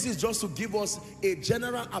 but this is just to give us a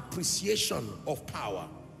general appreciation of power.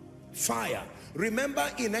 Fire. Remember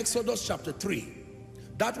in Exodus chapter 3,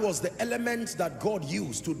 that was the element that God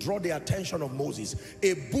used to draw the attention of Moses.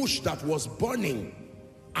 A bush that was burning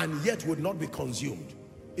and yet would not be consumed.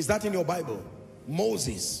 Is that in your Bible?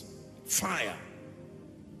 Moses. Fire.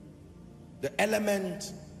 The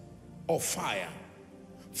element of fire.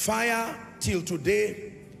 Fire till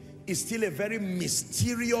today is still a very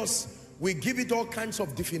mysterious, we give it all kinds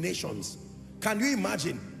of definitions. Can you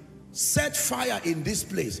imagine? Set fire in this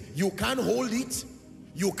place. You can't hold it.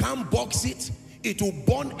 You can't box it. It will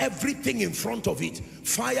burn everything in front of it.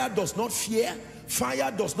 Fire does not fear.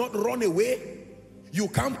 Fire does not run away. You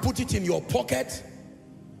can't put it in your pocket.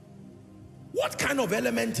 What kind of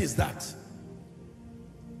element is that?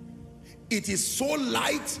 It is so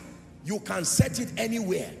light, you can set it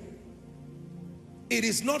anywhere. It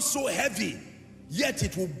is not so heavy, yet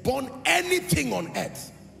it will burn anything on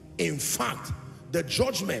earth. In fact, the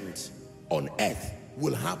judgment on earth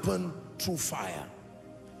will happen through fire.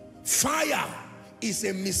 Fire is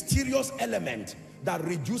a mysterious element that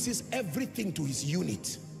reduces everything to its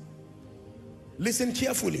unit. Listen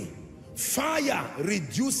carefully. Fire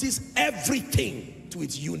reduces everything to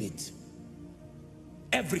its unit.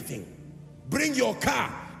 Everything. Bring your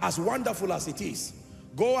car, as wonderful as it is.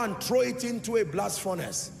 Go and throw it into a blast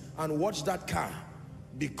furnace and watch that car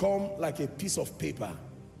become like a piece of paper.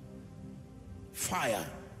 Fire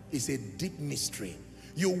is a deep mystery.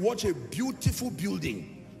 You watch a beautiful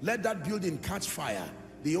building, let that building catch fire.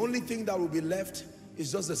 The only thing that will be left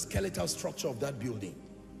is just the skeletal structure of that building.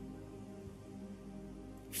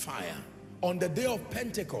 Fire. On the day of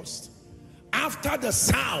Pentecost, after the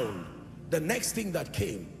sound, the next thing that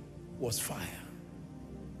came was fire.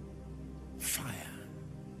 Fire.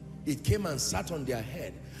 It came and sat on their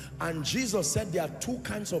head. And Jesus said there are two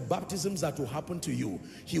kinds of baptisms that will happen to you.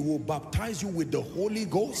 He will baptize you with the Holy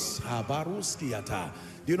Ghost.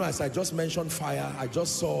 You know, as I just mentioned fire, I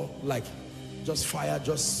just saw like just fire,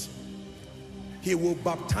 he will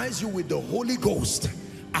baptize you with the Holy Ghost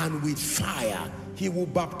and with fire. He will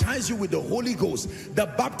baptize you with the Holy Ghost. The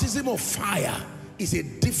baptism of fire is a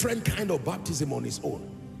different kind of baptism on its own.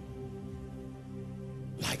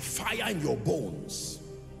 Like fire in your bones.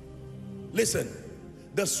 Listen,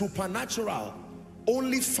 The supernatural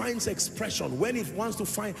only finds expression when it wants to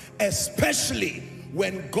find, especially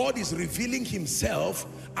when God is revealing himself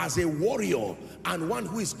as a warrior and one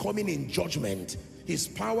who is coming in judgment. His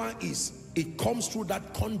power it comes through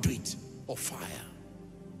that conduit of fire.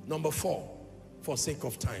 Number 4, for sake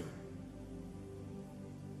of time.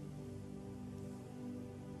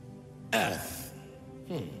 Earth.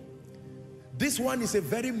 This one is a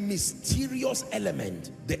very mysterious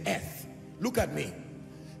element, the earth. Look at me.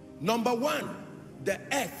 Number 1, the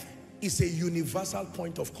earth is a universal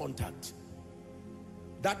point of contact.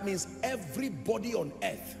 That means everybody on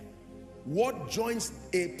earth, what joins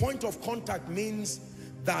a point of contact means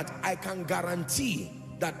that I can guarantee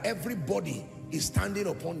that everybody is standing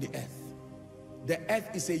upon the earth. The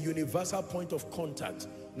earth is a universal point of contact.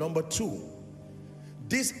 Number 2,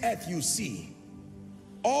 this earth you see,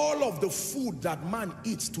 all of the food that man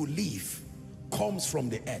eats to live comes from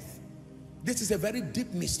the earth. This is a very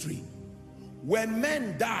deep mystery. When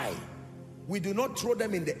men die, we do not throw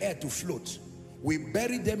them in the air to float. We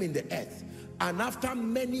bury them in the earth. And after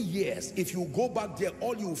many years, if you go back there,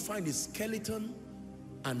 all you will find is skeleton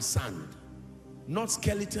and sand. Not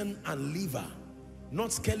skeleton and liver.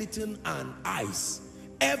 Not skeleton and eyes.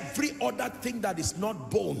 Every other thing that is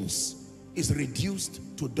not bones is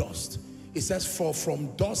reduced to dust. It says, for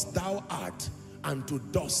from dust thou art, and to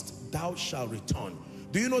dust thou shalt return.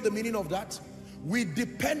 Do you know the meaning of that? We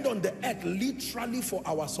depend on the earth literally for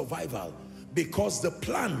our survival, because the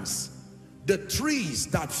plants, the trees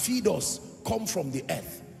that feed us come from the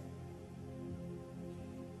earth.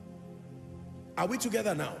 Are we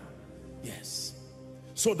together now? Yes.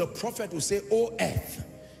 So the prophet will say, O earth,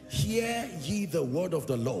 hear ye the word of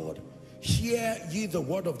the Lord. Hear ye the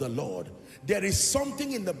word of the Lord. There is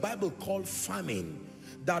something in the Bible called famine,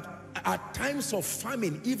 that at times of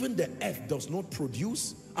famine, even the earth does not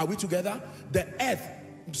produce. Are we together? The earth,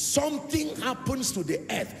 something happens to the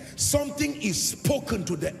earth. Something is spoken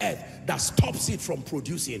to the earth that stops it from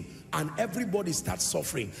producing, and everybody starts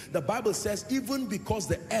suffering. The Bible says even because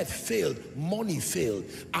the earth failed, money failed,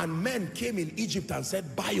 and men came in Egypt and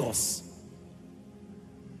said, buy us.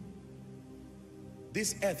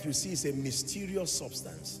 This earth you see is a mysterious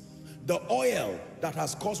substance. The oil that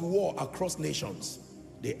has caused war across nations,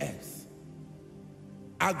 the earth.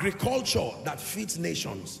 Agriculture that feeds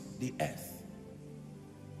nations, the earth.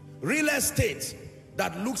 Real estate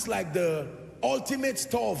that looks like the ultimate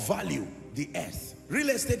store of value, the earth. Real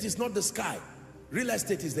estate is not the sky. Real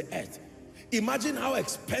estate is the earth. Imagine how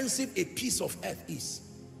expensive a piece of earth is.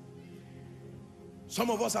 Some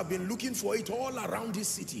of us have been looking for it all around this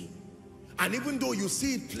city. And even though you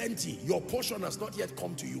see it plenty, your portion has not yet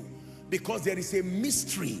come to you, because there is a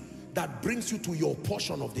mystery that brings you to your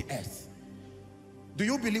portion of the earth. Do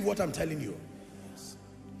you believe what I'm telling you? Yes.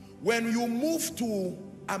 When you move to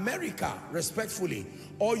America, respectfully,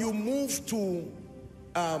 or you move to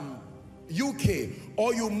UK,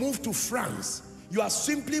 or you move to France, you are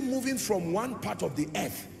simply moving from one part of the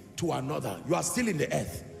earth to another. You are still in the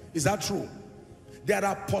earth. Is that true? There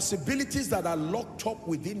are possibilities that are locked up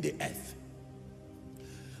within the earth.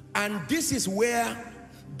 And this is where,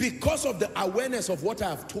 because of the awareness of what I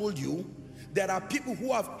have told you, there are people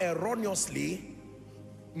who have erroneously,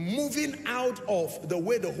 moving out of the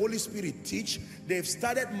way the Holy Spirit teach, they've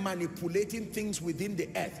started manipulating things within the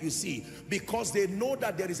earth, you see, because they know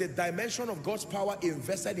that there is a dimension of God's power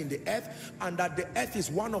invested in the earth, and that the earth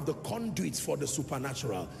is one of the conduits for the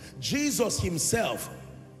supernatural. Jesus himself,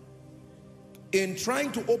 in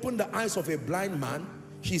trying to open the eyes of a blind man,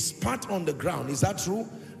 he spat on the ground. Is that true?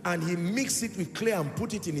 And he mixed it with clay and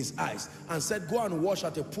put it in his eyes and said, go and wash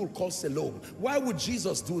at a pool called Selman. Why would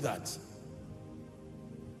Jesus do that?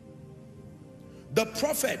 The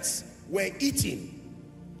prophets were eating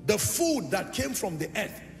the food that came from the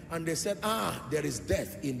earth, and they said, there is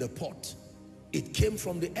death in the pot. It came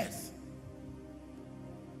from the earth.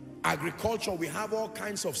 Agriculture, we have all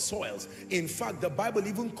kinds of soils. In fact, the Bible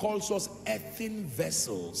even calls us earthen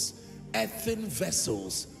vessels. Earthen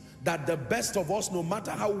vessels. That the best of us, no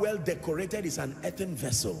matter how well decorated, is an earthen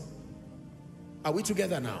vessel. Are we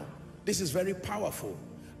together now? This is very powerful.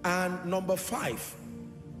 And number 5,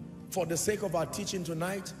 for the sake of our teaching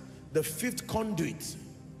tonight, the 5th conduit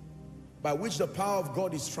by which the power of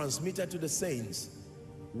God is transmitted to the saints,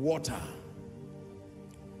 water.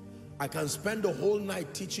 I can spend the whole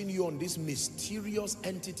night teaching you on this mysterious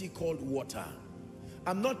entity called water.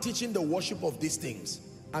 I'm not teaching the worship of these things.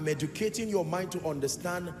 I'm educating your mind to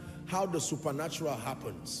understand how the supernatural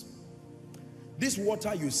happens. This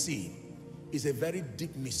water you see is a very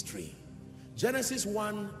deep mystery. Genesis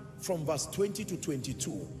 1 from verse 20 to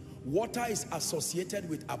 22. Water is associated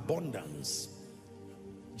with abundance.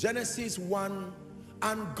 Genesis 1,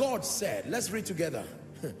 and God said, let's read together.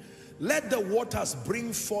 Let the waters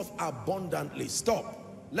bring forth abundantly.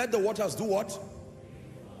 Stop. Let the waters do what?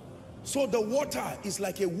 So the water is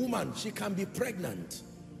like a woman. She can be pregnant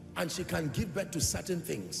and she can give birth to certain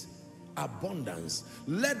things. Abundance.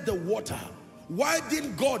 Let the water. Why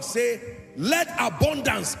didn't God say, let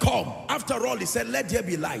abundance come? After all, he said, let there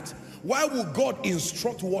be light. Why would God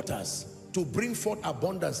instruct waters to bring forth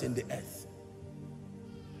abundance in the earth?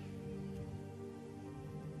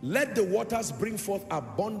 Let the waters bring forth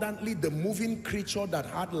abundantly the moving creature that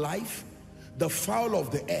had life, the fowl of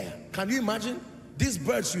the air. Can you imagine? These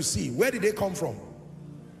birds you see, where did they come from?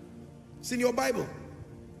 It's in your Bible.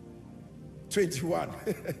 21.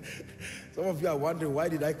 Some of you are wondering, why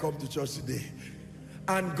did I come to church today?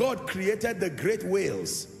 And God created the great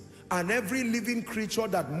whales and every living creature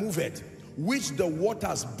that moveth, which the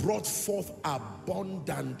waters brought forth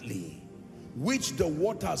abundantly. Which the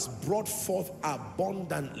waters brought forth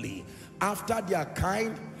abundantly after their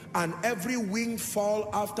kind, and every winged fowl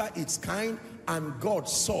after its kind. And God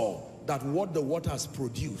saw that what the waters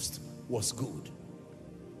produced was good.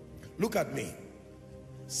 Look at me.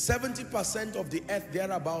 70% of the earth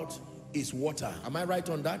thereabout is water. Am I right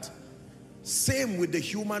on that? Same with the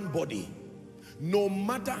human body. No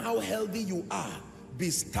matter how healthy you are, be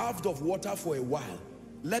starved of water for a while.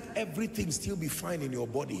 Let everything still be fine in your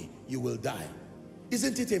body. You will die.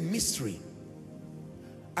 Isn't it a mystery?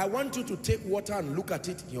 I want you to take water and look at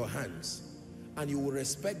it in your hands, and you will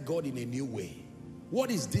respect God in a new way.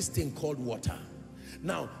 What is this thing called water?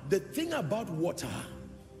 Now, the thing about water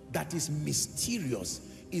that is mysterious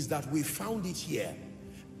is that we found it here.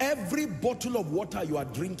 Every bottle of water you are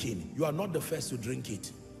drinking, you are not the first to drink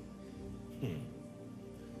it.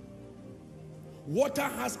 Water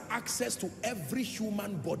has access to every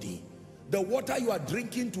human body. The water you are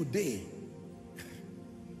drinking today.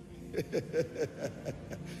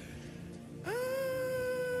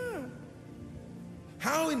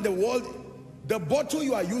 How in the world, the bottle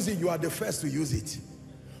you are using, you are the first to use it.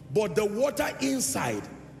 But the water inside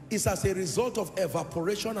is as a result of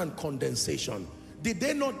evaporation and condensation. Did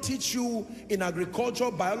they not teach you in agriculture,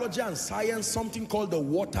 biology and science something called the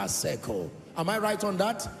water cycle? Am I right on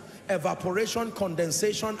that? Evaporation,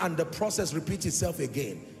 condensation, and the process repeats itself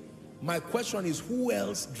again. My question is, who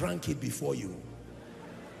else drank it before you?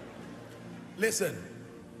 Listen,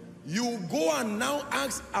 you go and now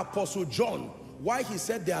ask Apostle John why he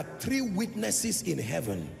said there are 3 witnesses in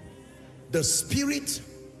heaven. The Spirit,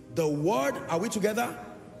 the Word, are we together?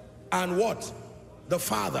 And what? The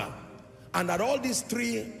Father. And that all these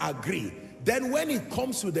 3 agree. Then when it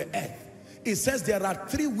comes to the earth, it says there are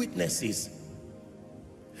 3 witnesses.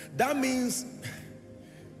 That means,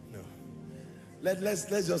 no, let's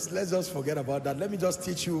just forget about that. Let me just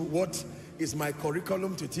teach you what is my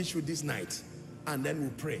curriculum to teach you this night, and then we'll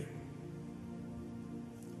pray.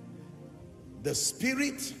 The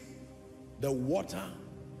Spirit, the water,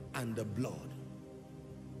 and the blood.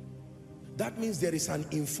 That means there is an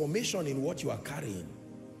information in what you are carrying.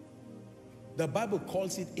 The Bible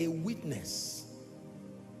calls it a witness.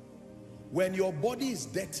 When your body is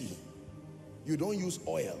dirty, you don't use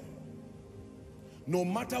oil. No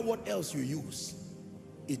matter what else you use,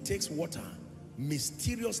 it takes water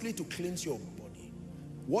mysteriously to cleanse your body.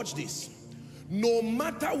 Watch this. No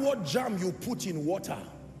matter what jam you put in water,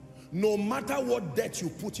 no matter what dirt you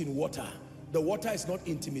put in water, the water is not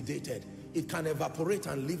intimidated. It can evaporate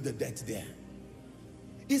and leave the dirt there.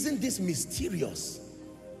 Isn't this mysterious?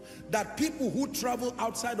 That people who travel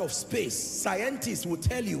outside of space, scientists will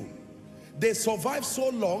tell you, they survive so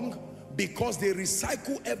long because they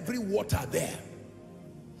recycle every water there.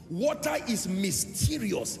 Water is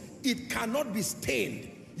mysterious. It cannot be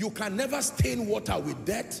stained. You can never stain water with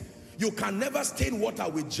dirt. You can never stain water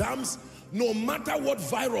with germs. No matter what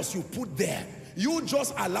virus you put there, you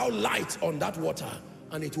just allow light on that water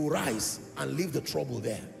and it will rise and leave the trouble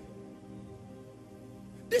there.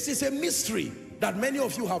 This is a mystery that many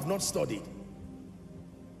of you have not studied.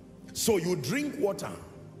 So you drink water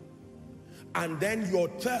and then your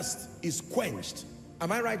thirst is quenched.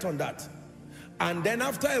 Am I right on that? And then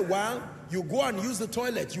after a while, you go and use the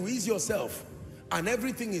toilet, you ease yourself, and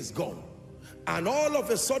everything is gone. And all of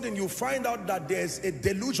a sudden you find out that there's a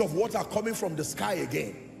deluge of water coming from the sky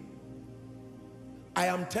again. I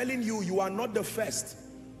am telling you, you are not the first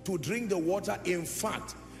to drink the water. In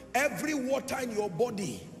fact, every water in your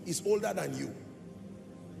body is older than you.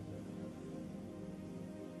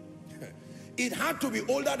 It had to be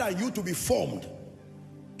older than you to be formed.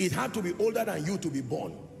 It had to be older than you to be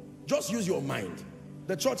born. Just use your mind.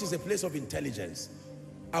 The church is a place of intelligence.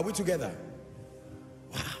 Are we together?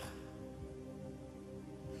 Wow.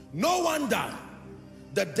 No wonder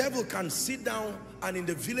the devil can sit down, and in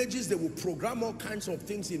the villages they will program all kinds of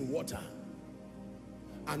things in water.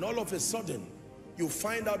 And all of a sudden, you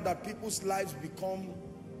find out that people's lives become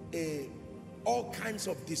all kinds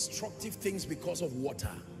of destructive things because of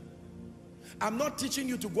water. I'm not teaching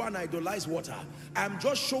you to go and idolize water. I'm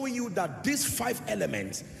just showing you that these 5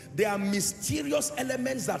 elements, they are mysterious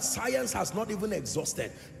elements that science has not even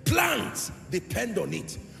exhausted. Plants depend on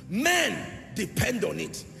it. Men depend on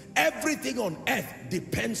it. Everything on earth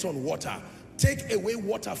depends on water. Take away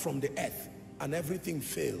water from the earth and everything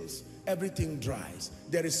fails. Everything dries.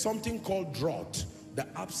 There is something called drought, the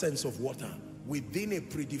absence of water within a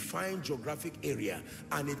predefined geographic area,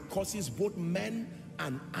 and it causes both men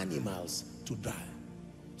and animals to die.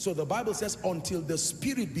 So the Bible says, until the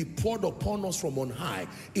Spirit be poured upon us from on high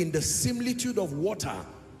in the similitude of water.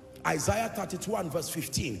 Isaiah 32 and verse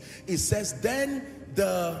 15, it says, then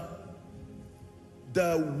the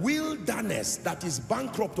wilderness that is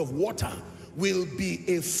bankrupt of water will be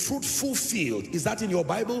a fruitful field. Is that in your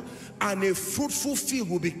Bible? And a fruitful field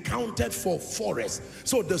will be counted for forest.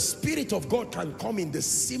 So the Spirit of God can come in the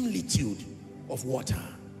similitude of water.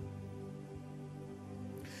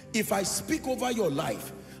 If I speak over your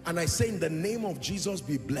life and I say in the name of Jesus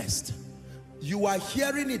be blessed, you are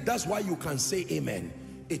hearing it. That's why you can say amen.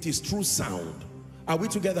 It is true sound. Are we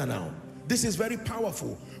together now? This is very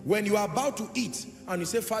powerful. When you are about to eat and you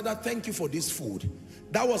say, Father, thank you for this food.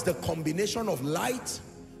 That was the combination of light,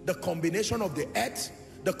 the combination of the earth,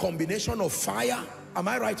 the combination of fire. Am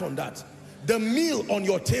I right on that? The meal on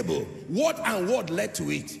your table, what and what led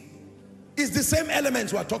to it? It's the same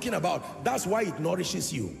elements we are talking about. That's why it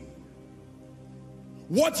nourishes you.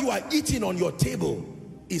 What you are eating on your table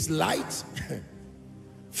is light,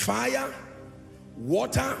 fire,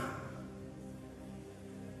 water.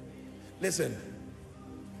 Listen,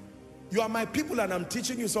 you are my people and I'm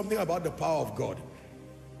teaching you something about the power of God.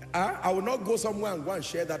 I will not go somewhere and go and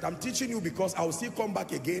share that. I'm teaching you because I will still come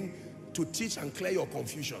back again to teach and clear your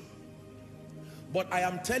confusion. But I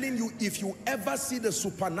am telling you, if you ever see the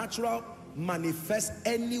supernatural manifest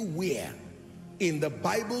anywhere in the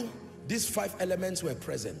Bible, these 5 elements were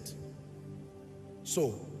present.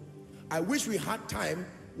 So I wish we had time,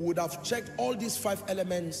 we would have checked all these 5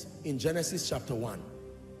 elements in Genesis chapter 1.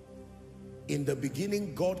 In the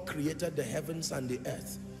beginning, God created the heavens and the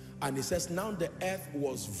earth. And it says, now the earth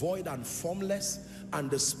was void and formless,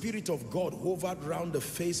 and the Spirit of God hovered around the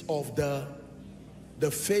face of the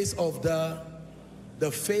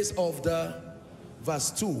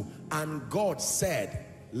verse 2. And God said,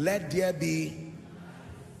 let there be,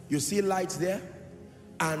 you see light there?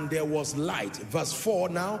 And there was light. Verse 4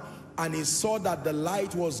 now, and he saw that the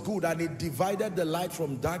light was good, and it divided the light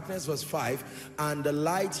from darkness. Verse 5, and the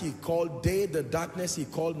light he called day, the darkness he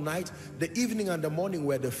called night. The evening and the morning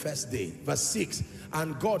were the first day. Verse 6,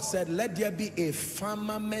 and God said, let there be a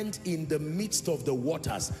firmament in the midst of the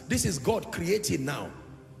waters. This is God creating now.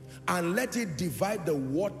 And let it divide the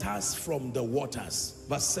waters from the waters.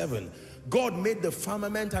 Verse 7, God made the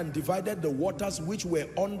firmament and divided the waters which were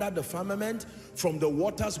under the firmament from the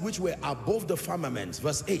waters which were above the firmament.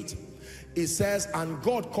 Verse 8, it says, and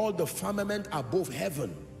God called the firmament above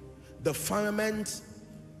heaven. The firmament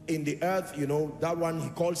in the earth, you know, that one he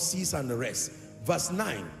called seas and the rest. Verse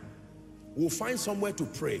 9, we'll find somewhere to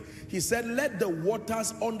pray. He said, let the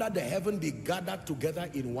waters under the heaven be gathered together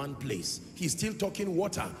in one place. He's still talking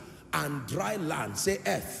water. And dry land. Say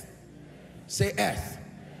earth. Say earth.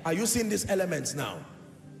 Are you seeing these elements now?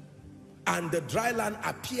 And the dry land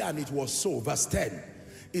appeared, and it was so. Verse 10,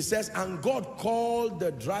 it says, and God called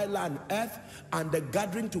the dry land earth, and the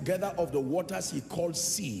gathering together of the waters he called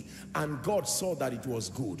sea. And God saw that it was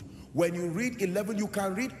good. When you read 11, you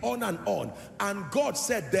can read on and on. And God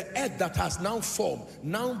said, the earth that has now formed,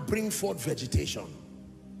 now bring forth vegetation.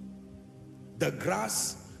 The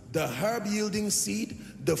grass, the herb yielding seed,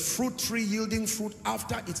 the fruit tree yielding fruit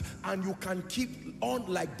after it, and you can keep on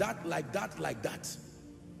like that, like that, like that.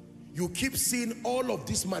 You keep seeing all of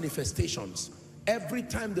these manifestations. Every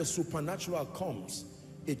time the supernatural comes,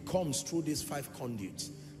 it comes through these 5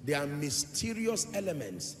 conduits. They are mysterious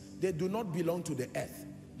elements. They do not belong to the earth.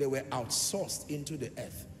 They were outsourced into the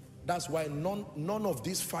earth. That's why none of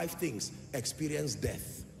these 5 things experience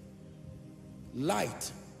death.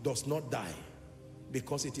 Light does not die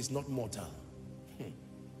because it is not mortal.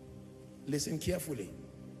 Listen carefully.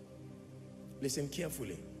 Listen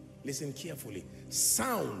carefully. Listen carefully.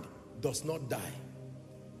 Sound does not die.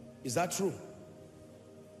 Is that true?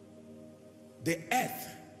 The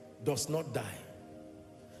earth does not die.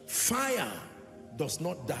 Fire does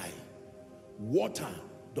not die. Water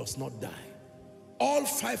does not die. All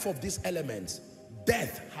 5 of these elements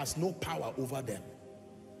Death has no power over them.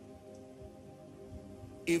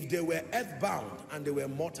 If they were earthbound and they were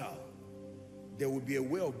mortal, there would be a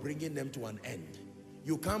way of bringing them to an end.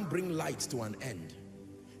 You can't bring light to an end.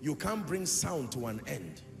 You can't bring sound to an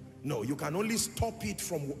end. No, you can only stop it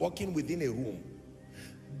from walking within a room.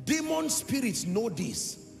 Demon spirits know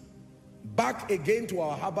this. Back again to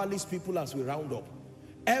our herbalist people as we round up.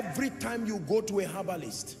 Every time you go to a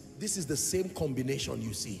herbalist, this is the same combination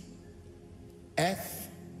you see. Earth,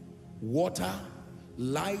 water,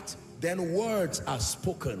 light, then words are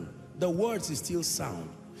spoken. The words is still sound.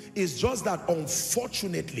 It's just that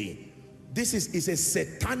unfortunately, this is a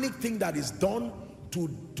satanic thing that is done to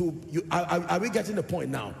you. Are we getting the point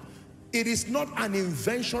now? It is not an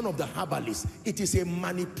invention of the herbalist. It is a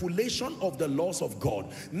manipulation of the laws of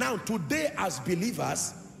God. Now, today as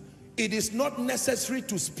believers, it is not necessary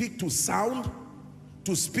to speak to sound,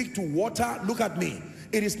 to speak to water. Look at me.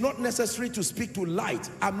 It is not necessary to speak to light.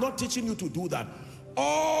 I'm not teaching you to do that.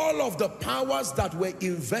 All of the powers that were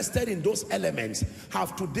invested in those elements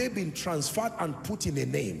have today been transferred and put in a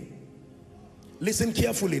name. Listen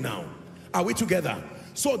carefully now. Are we together?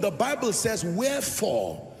 So the Bible says,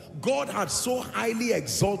 wherefore God had so highly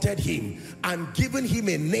exalted him and given him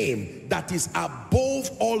a name that is above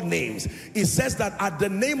all names. It says that at the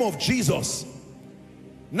name of Jesus,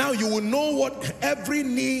 now you will know what every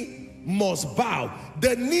knee must bow.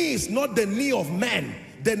 The knee is not the knee of man.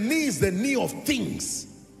 The knee is the knee of things.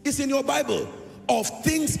 It's in your Bible. Of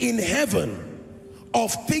things in heaven,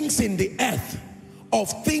 of things in the earth,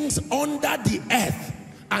 of things under the earth.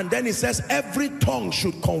 And then it says every tongue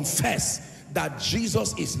should confess that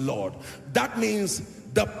Jesus is Lord. That means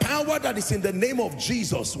the power that is in the name of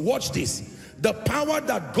Jesus, watch this, the power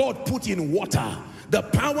that God put in water, the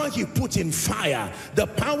power he put in fire, the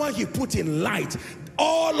power he put in light,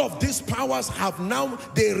 all of these powers have now,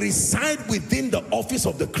 they reside within the office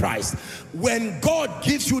of the Christ. When God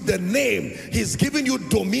gives you the name, he's giving you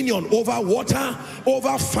dominion over water,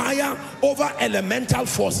 over fire, over elemental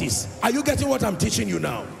forces. Are you getting what I'm teaching you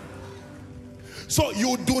now? So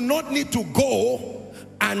you do not need to go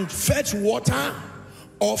and fetch water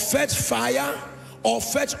or fetch fire or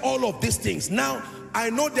fetch all of these things. Now, I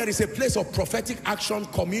know there is a place of prophetic action,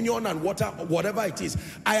 communion and water, whatever it is.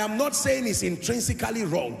 I am not saying it's intrinsically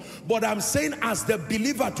wrong, but I'm saying as the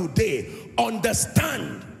believer today,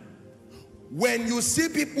 understand when you see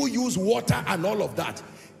people use water and all of that,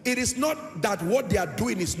 it is not that what they are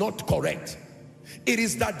doing is not correct. It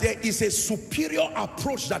is that there is a superior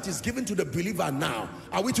approach that is given to the believer now.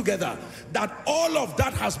 Are we together? That all of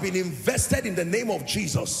that has been invested in the name of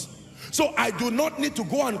Jesus. So I do not need to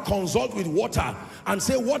go and consult with water and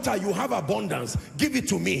say, water, you have abundance, give it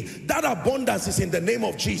to me. That abundance is in the name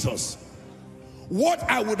of Jesus. What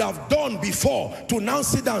I would have done before to now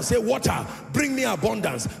sit down and say, water, bring me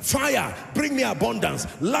abundance. Fire, bring me abundance.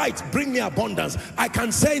 Light, bring me abundance. I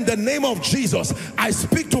can say in the name of Jesus, I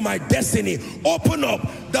speak to my destiny. Open up.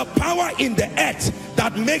 The power in the earth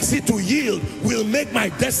that makes it to yield will make my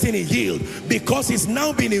destiny yield, because it's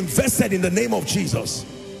now been invested in the name of Jesus.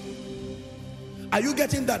 Are you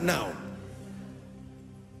getting that now?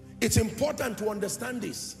 It's important to understand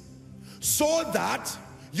this, so that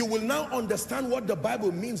you will now understand what the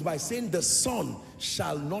Bible means by saying the sun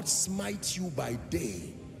shall not smite you by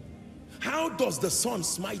day. How does the sun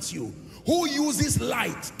smite you? Who uses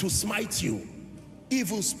light to smite you?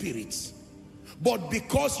 Evil spirits. But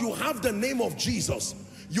because you have the name of Jesus,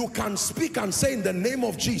 you can speak and say in the name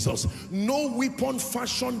of Jesus, no weapon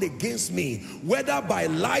fashioned against me, whether by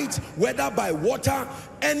light, whether by water.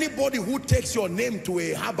 Anybody who takes your name to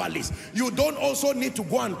a herbalist, you don't also need to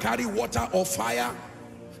go and carry water or fire.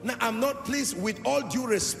 Now, I'm not pleased, with all due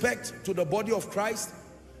respect to the body of Christ,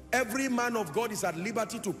 every man of God is at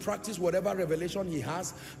liberty to practice whatever revelation he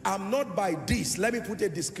has. I'm not by this, let me put a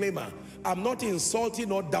disclaimer, I'm not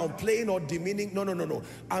insulting or downplaying or demeaning. No.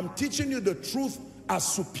 I'm teaching you the truth as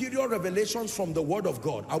superior revelations from the word of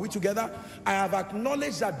God. Are we together? I have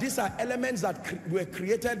acknowledged that these are elements that were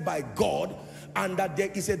created by God, and that there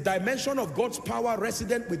is a dimension of God's power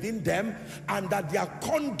resident within them, and that they are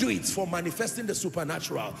conduits for manifesting the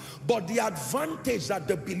supernatural. But the advantage that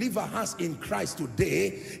the believer has in Christ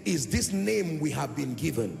today is this name we have been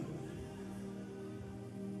given.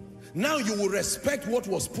 Now you will respect what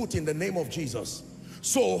was put in the name of Jesus.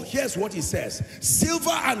 So here's what he says: silver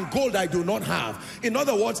and gold I do not have. In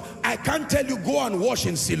other words, I can't tell you go and wash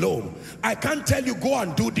in Siloam. I can't tell you go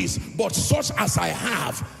and do this, but such as I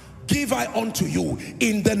have give I unto you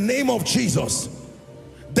in the name of Jesus.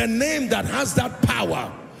 The name that has that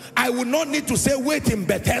power. I will not need to say wait in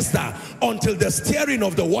Bethesda until the stirring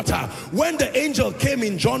of the water. When the angel came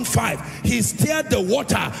in John 5, he stirred the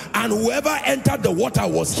water and whoever entered the water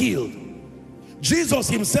was healed. Jesus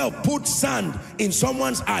himself put sand in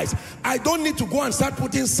someone's eyes. I don't need to go and start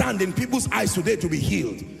putting sand in people's eyes today to be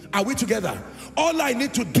healed. Are we together? All I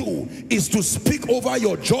need to do is to speak over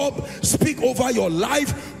your job, speak over your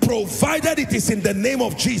life, provided it is in the name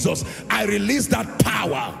of Jesus. I release that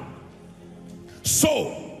power. So,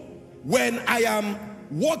 when I am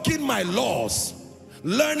walking my laws,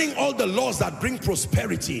 learning all the laws that bring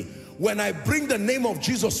prosperity, when I bring the name of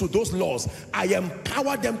Jesus to those laws, I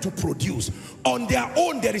empower them to produce. On their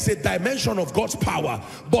own, there is a dimension of God's power.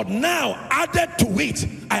 But now, added to it,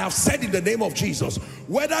 I have said in the name of Jesus,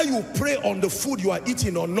 whether you pray on the food you are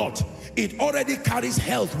eating or not, it already carries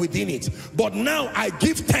health within it. But now, I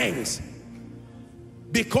give thanks.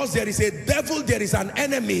 Because there is a devil, there is an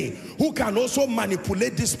enemy who can also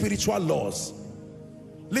manipulate these spiritual laws.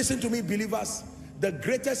 Listen to me, believers. The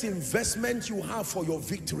greatest investment you have for your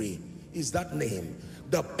victory is that name.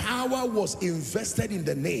 The power was invested in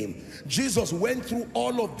the name. Jesus went through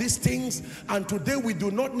all of these things, and today we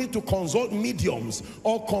do not need to consult mediums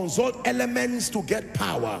or consult elements to get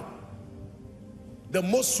power. The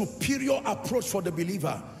most superior approach for the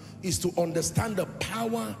believer is to understand the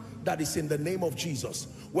power that is in the name of Jesus.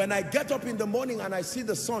 When I get up in the morning and I see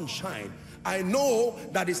the sun shine, I know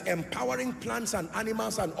that is empowering plants and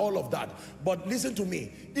animals and all of that. But listen to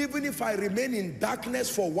me, even if I remain in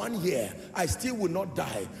darkness for 1 year, I still will not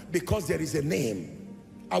die, because there is a name.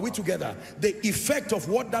 Are we together? The effect of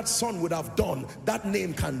what that sun would have done, that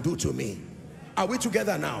name can do to me. Are we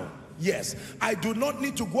together now? Yes. I do not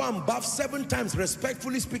need to go and bath 7 times,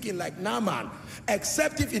 respectfully speaking, like Naaman,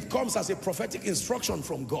 except if it comes as a prophetic instruction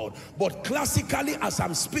from God. But classically, as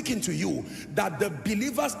I'm speaking to you, that the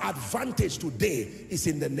believer's advantage today is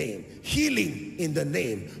in the name. Healing in the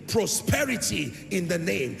name. Prosperity in the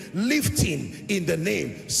name. Lifting in the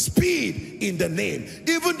name. Speed in the name.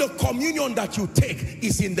 Even the communion that you take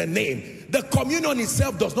is in the name. The communion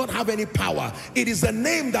itself does not have any power. It is the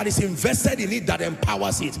name that is invested in it that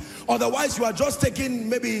empowers it. Otherwise, you are just taking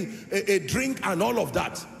maybe a drink and all of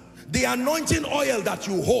that. The anointing oil that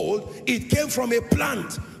you hold, it came from a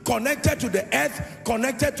plant connected to the earth,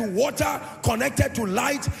 connected to water, connected to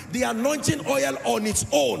light. The anointing oil on its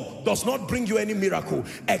own does not bring you any miracle,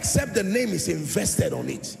 except the name is invested on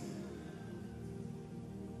it.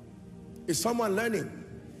 Is someone learning?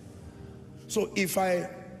 So if I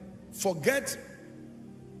forget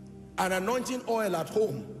an anointing oil at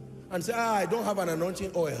home and say, I don't have an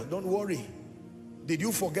anointing oil, don't worry. Did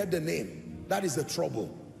you forget the name? That is the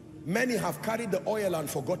trouble. Many have carried the oil and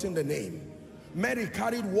forgotten the name. Mary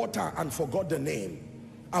carried water and forgot the name.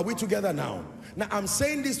 Are we together now? Now I'm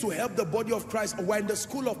saying this to help the body of Christ. We're in the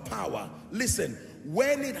school of power. Listen,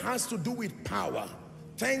 when it has to do with power,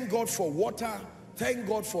 thank God for water, thank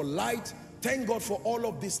God for light, thank God for all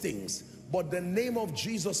of these things. But the name of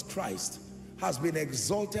Jesus Christ has been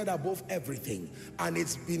exalted above everything, and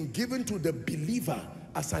it's been given to the believer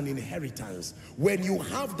as an inheritance. When you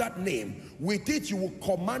have that name, with it you will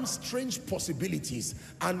command strange possibilities.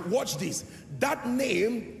 And watch this, that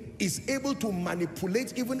name is able to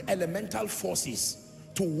manipulate even elemental forces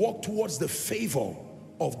to walk towards the favor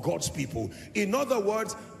of God's people. In other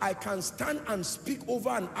words, I can stand and speak over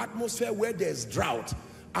an atmosphere where there's drought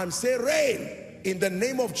and say, rain. In the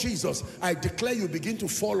name of Jesus, I declare you begin to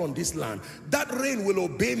fall on this land. That rain will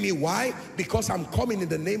obey me. Why? Because I'm coming in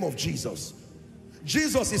the name of Jesus.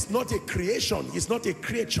 Jesus is not a creation. He's not a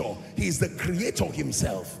creature. He is the creator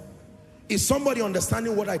himself. Is somebody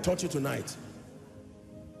understanding what I taught you tonight?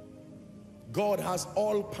 God has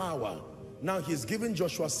all power. Now he's given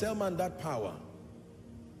Joshua Selman that power.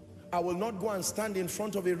 I will not go and stand in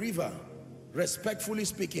front of a river, respectfully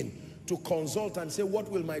speaking, to consult and say, what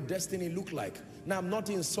will my destiny look like? Now, I'm not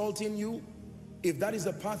insulting you. If that is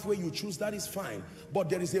the pathway you choose, that is fine. But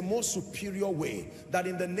there is a more superior way, that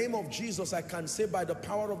in the name of Jesus, I can say by the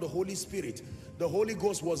power of the Holy Spirit, the Holy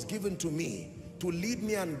Ghost was given to me to lead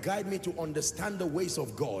me and guide me to understand the ways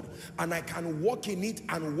of God. And I can walk in it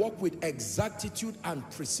and walk with exactitude and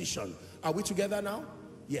precision. Are we together now?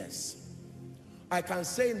 Yes. I can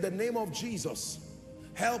say in the name of Jesus,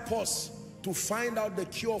 help us to find out the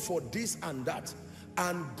cure for this and that.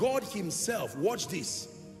 And God himself, watch this,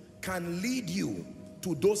 can lead you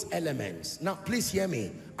to those elements. Now, please hear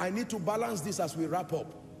me. I need to balance this as we wrap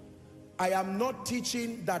up. I am not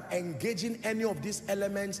teaching that engaging any of these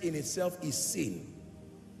elements in itself is sin.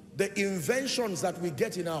 The inventions that we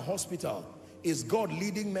get in our hospital is God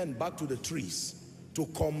leading men back to the trees to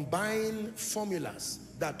combine formulas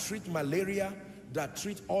that treat malaria, that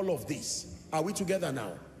treat all of this. Are we together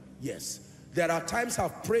now? Yes. There are times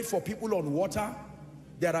I've prayed for people on water.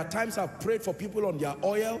 There are times I've prayed for people on their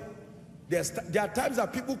oil. There are times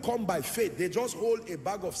that people come by faith. They just hold a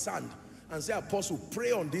bag of sand and say, Apostle,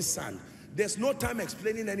 pray on this sand. There's no time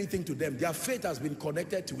explaining anything to them. Their faith has been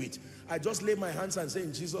connected to it. I just lay my hands and say,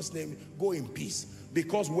 in Jesus' name, go in peace.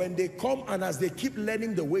 Because when they come and as they keep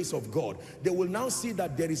learning the ways of God, they will now see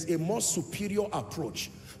that there is a more superior approach.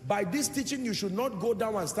 By this teaching, you should not go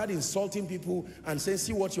down and start insulting people and say,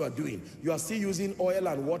 see what you are doing. You are still using oil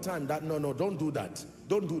and water and that. No, no, don't do that.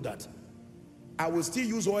 Don't do that. I will still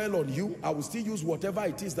use oil on you. I will still use whatever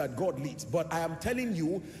it is that God leads. But I am telling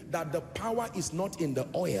you that the power is not in the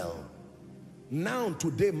oil. Now,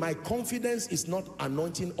 today, my confidence is not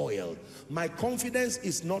anointing oil. My confidence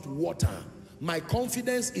is not water. My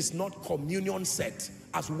confidence is not communion set,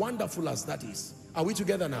 as wonderful as that is. Are we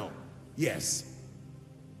together now? Yes.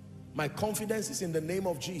 My confidence is in the name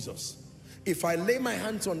of Jesus. If I lay my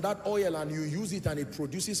hands on that oil and you use it and it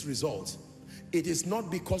produces results, it is not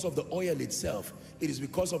because of the oil itself. It is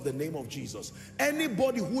because of the name of Jesus.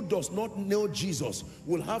 Anybody who does not know Jesus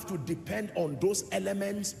will have to depend on those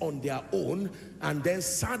elements on their own, and then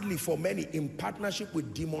sadly for many in partnership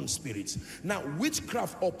with demon spirits. Now,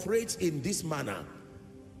 witchcraft operates in this manner.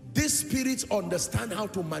 These spirits understand how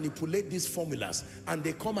to manipulate these formulas, and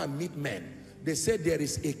they come and meet men. They say there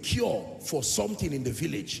is a cure for something in the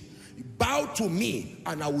village. Bow to me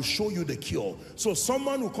and I will show you the cure. So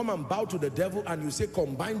someone will come and bow to the devil and you say,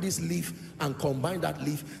 combine this leaf and combine that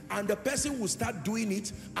leaf. And the person will start doing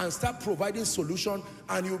it and start providing solution,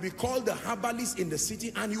 and you'll be called the herbalist in the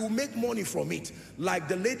city, and you will make money from it. Like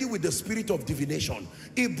the lady with the spirit of divination.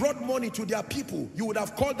 It brought money to their people. You would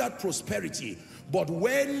have called that prosperity. But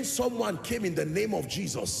when someone came in the name of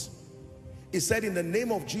Jesus, he said in the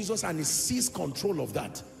name of Jesus, and he seized control of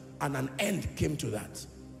that, and an end came to that.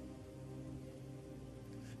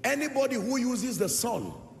 Anybody who uses the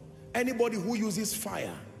sun, anybody who uses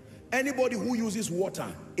fire, anybody who uses water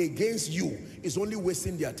against you is only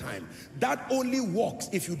wasting their time. That only works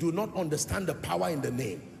if you do not understand the power in the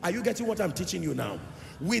name. Are you getting what I'm teaching you now?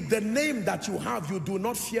 With the name that you have, you do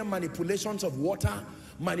not fear manipulations of water,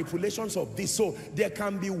 manipulations of this. So there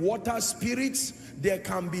can be water spirits, there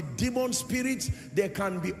can be demon spirits, there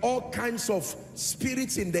can be all kinds of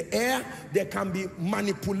spirits in the air, there can be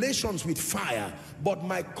manipulations with fire. But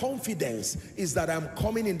my confidence is that I'm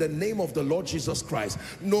coming in the name of the Lord Jesus Christ.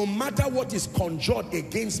 No matter what is conjured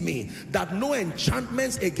against me, that no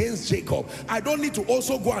enchantments against Jacob. I don't need to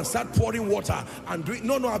also go and start pouring water and drink.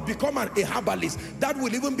 No, I've become a herbalist. That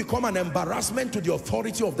will even become an embarrassment to the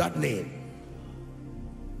authority of that name.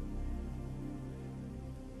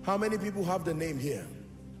 How many people have the name here?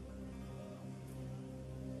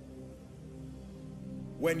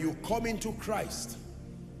 When you come into Christ,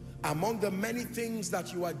 among the many things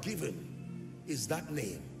that you are given is that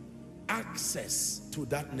name, access to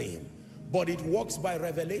that name. But it works by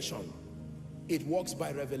revelation. It works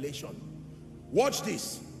by revelation. Watch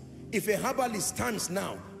this. If a herbalist stands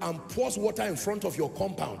now and pours water in front of your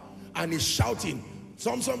compound and is shouting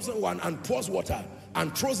someone and pours water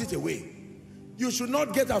and throws it away, you should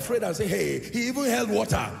not get afraid and say, hey, he even held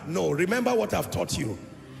water. No, remember what I've taught you.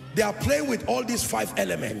 They are playing with all these 5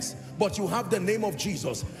 elements, but you have the name of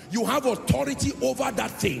Jesus. You have authority over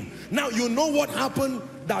that thing. Now, you know what happened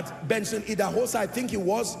that Benson Idahosa, I think it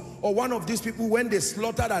was, or one of these people, when they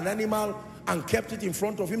slaughtered an animal and kept it in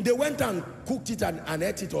front of him, they went and cooked it and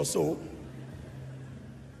ate it or so.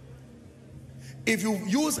 If you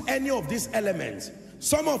use any of these elements,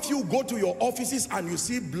 some of you go to your offices and you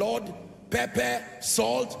see blood, pepper,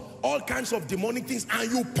 salt, all kinds of demonic things,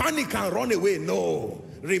 and you panic and run away. No,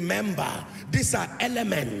 remember, these are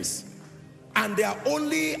elements, and they are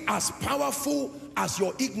only as powerful as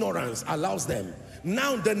your ignorance allows them.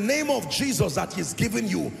 Now, the name of Jesus that He's given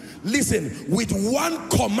you, listen, with one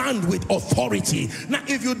command, with authority. Now,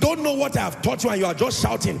 if you don't know what I have taught you and you are just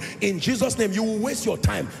shouting in Jesus' name, you will waste your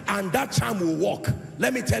time, and that charm will work.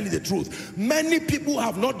 Let me tell you the truth. Many people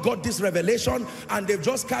have not got this revelation, and they've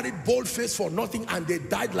just carried bold face for nothing, and they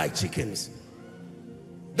died like chickens.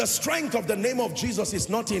 The strength of the name of Jesus is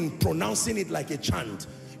not in pronouncing it like a chant.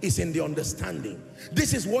 It's in the understanding.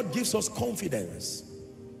 This is what gives us confidence.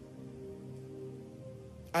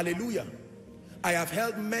 Hallelujah. I have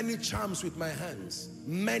held many charms with my hands.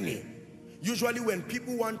 Many. Usually when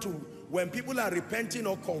people are repenting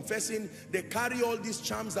or confessing, they carry all these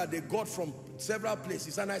charms that they got from several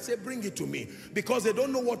places. And I say, bring it to me. Because they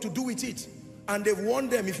don't know what to do with it. And they've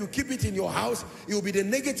warned them, if you keep it in your house, it will be the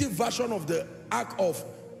negative version of the ark of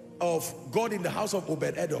God in the house of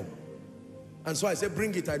Obed-Edom. And so I say,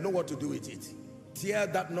 bring it. I know what to do with it. Tear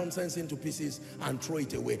that nonsense into pieces and throw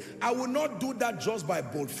it away. I will not do that just by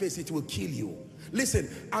bold face. It will kill you. Listen,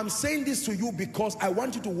 I'm saying this to you because I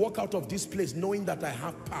want you to walk out of this place knowing that I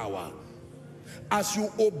have power. As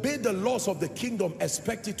you obey the laws of the kingdom,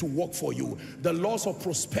 expect it to work for you. The laws of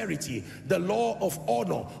prosperity, the law of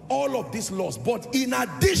honor, all of these laws. But in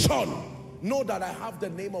addition, know that I have the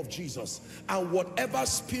name of Jesus, and whatever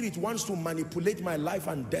spirit wants to manipulate my life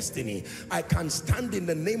and destiny, I can stand in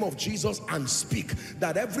the name of Jesus and speak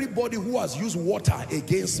that everybody who has used water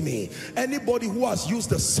against me, anybody who has used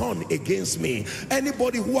the sun against me,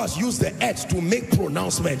 anybody who has used the earth to make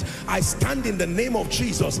pronouncement, I stand in the name of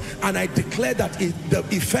Jesus and I declare that the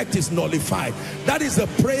effect is nullified. That is the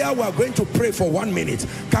prayer we are going to pray for 1 minute.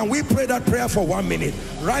 Can we pray that prayer for 1 minute?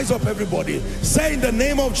 Rise up, everybody. Say, in the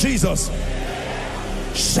name of Jesus.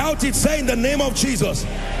 Shout it. Say, in the name of Jesus,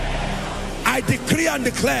 I decree and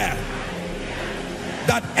declare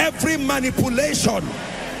that every manipulation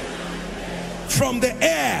from the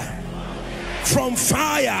air, from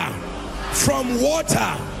fire, from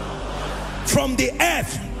water, from the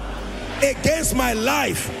earth against my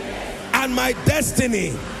life and my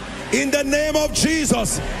destiny, in the name of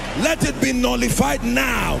Jesus, let it be nullified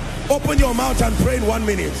now. Open your mouth and pray in 1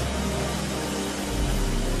 minute.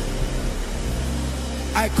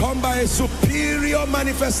 I come by a superior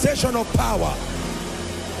manifestation of power.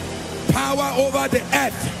 Power over the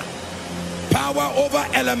earth. Power over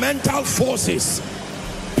elemental forces.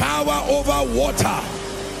 Power over water.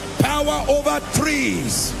 Power over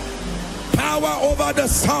trees. Power over the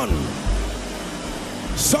sun.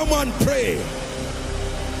 Someone pray.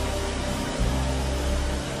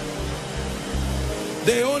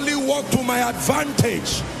 They only work to my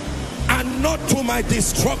advantage and not to my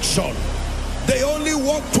destruction. They only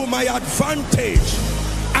work to my advantage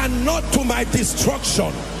and not to my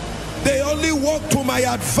destruction. They only work to my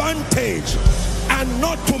advantage and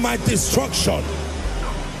not to my destruction.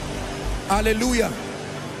 Hallelujah.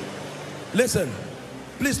 Listen,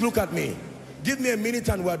 please look at me. Give me a minute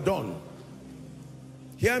and we're done.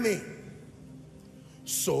 Hear me.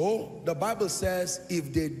 So the Bible says,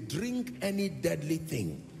 if they drink any deadly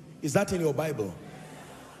thing, is that in your Bible?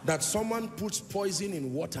 That someone puts poison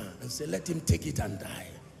in water and say, let him take it and die.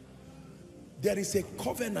 There is a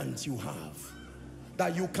covenant you have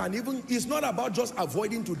that you can even, it's not about just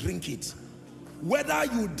avoiding to drink it. Whether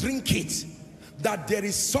you drink it, that there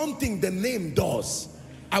is something the name does.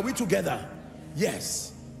 Are we together?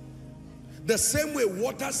 Yes. The same way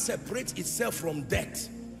water separates itself from death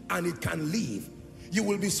and it can live. You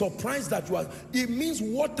will be surprised that it means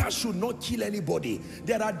water should not kill anybody.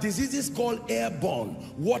 There are diseases called airborne,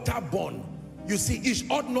 waterborne. You see, it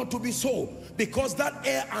ought not to be so, because that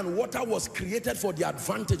air and water was created for the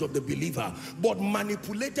advantage of the believer, but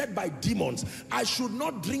manipulated by demons. I should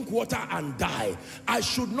not drink water and die. I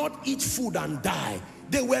should not eat food and die.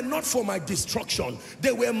 They were not for my destruction.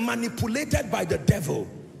 They were manipulated by the devil.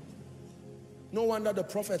 No wonder the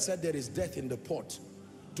prophet said there is death in the pot.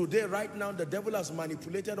 Today, right now, the devil has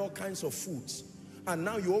manipulated all kinds of foods. And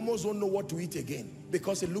now you almost don't know what to eat again,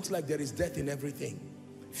 because it looks like there is death in everything.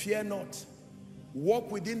 Fear not. Walk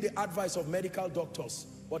within the advice of medical doctors.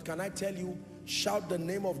 What can I tell you? Shout the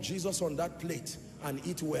name of Jesus on that plate and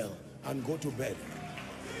eat well and go to bed.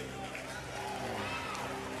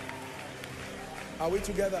 Are we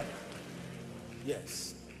together?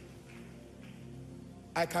 Yes.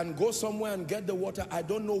 I can go somewhere and get the water. I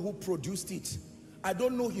don't know who produced it. I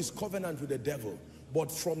don't know his covenant with the devil,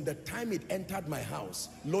 but from the time it entered my house,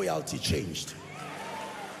 loyalty changed.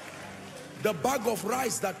 The bag of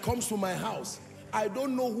rice that comes to my house, I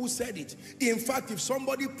don't know who said it. In fact, if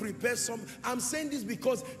somebody prepares some, I'm saying this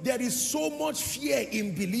because there is so much fear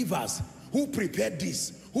in believers. Who prepared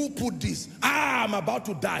this? Who put this? I'm about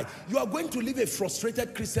to die. You are going to live a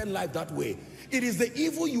frustrated Christian life that way. It is the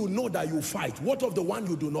evil you know that you fight. What of the one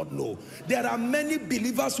you do not know? There are many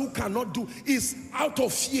believers who cannot do, is out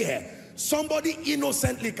of fear. Somebody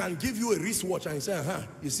innocently can give you a wristwatch and say,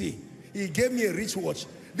 you see, he gave me a wristwatch.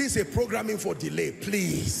 This is a programming for delay.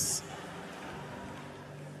 Please.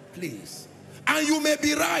 Please. And you may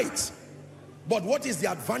be right. But what is the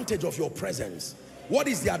advantage of your presence? What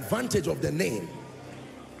is the advantage of the name?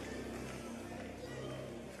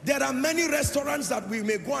 There are many restaurants that we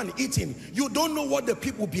may go and eat in. You don't know what the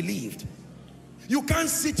people believed. You can't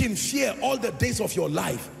sit in fear all the days of your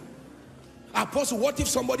life. Apostle, what if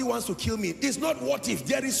somebody wants to kill me? It's not what if.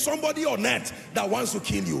 There is somebody on earth that wants to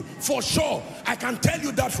kill you. For sure. I can tell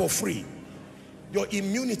you that for free. Your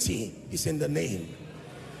immunity is in the name.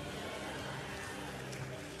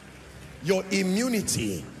 Your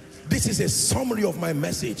immunity. This is a summary of my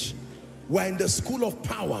message. We're in the school of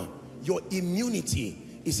power. Your immunity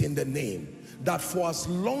is in the name. That for as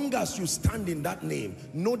long as you stand in that name,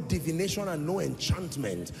 no divination and no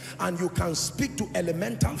enchantment, and you can speak to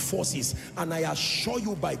elemental forces, and I assure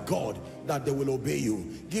you by God that they will obey you.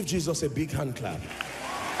 Give Jesus a big hand clap.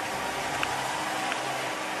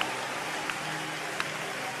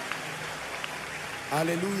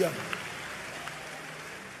 Hallelujah.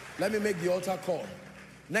 Let me make the altar call.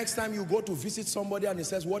 Next time you go to visit somebody and he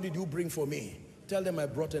says, what did you bring for me? Tell them I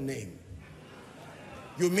brought a name.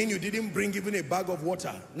 You mean you didn't bring even a bag of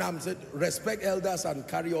water? Now I'm saying respect elders and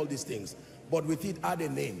carry all these things, but with it add a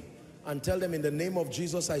name and tell them, in the name of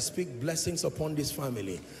Jesus I speak blessings upon this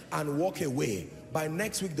family, and walk away. By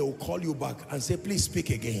next week they will call you back and say, please speak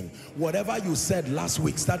again. Whatever you said last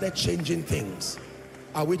week started changing things.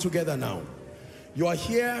 Are we together now? You are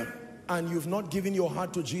here and you've not given your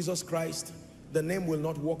heart to Jesus Christ. The name will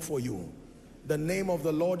not work for you. The name of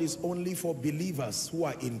the Lord is only for believers who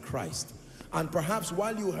are in Christ. And perhaps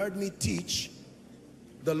while you heard me teach,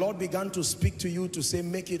 the Lord began to speak to you to say,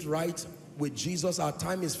 make it right with Jesus. Our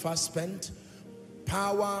time is fast spent.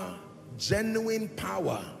 Power, genuine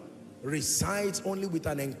power, resides only with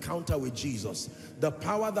an encounter with Jesus. The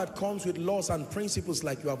power that comes with laws and principles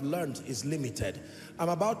like you have learned is limited. I'm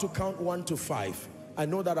about to count 1 to 5. I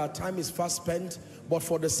know that our time is fast spent, but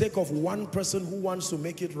for the sake of one person who wants to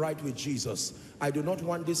make it right with Jesus, I do not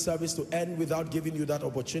want this service to end without giving you that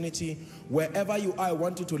opportunity. Wherever you are, I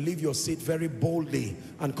want you to leave your seat very boldly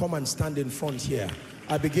and come and stand in front here.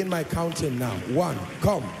 I begin my counting now. 1,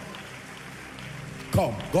 come.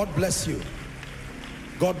 Come. God bless you.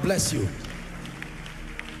 God bless you.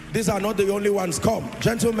 These are not the only ones. Come.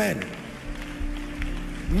 Gentlemen,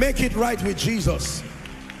 make it right with Jesus.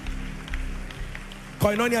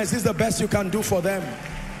 Koinonia, is this the best you can do for them?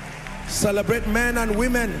 Celebrate men and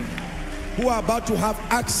women who are about to have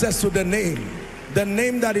access to the name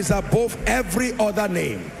that is above every other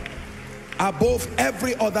name, above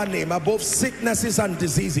every other name, above sicknesses and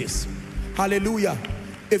diseases. Hallelujah.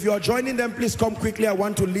 If you are joining them, please come quickly. I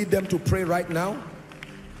want to lead them to pray right now.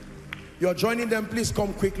 You're joining them, please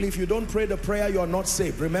come quickly. If you don't pray the prayer, you are not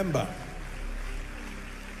saved. Remember.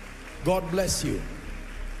 God bless you.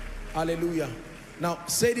 Hallelujah. Now,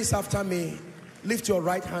 say this after me. Lift your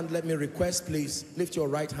right hand. Let me request, please. Lift your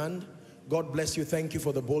right hand. God bless you. Thank you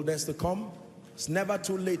for the boldness to come. It's never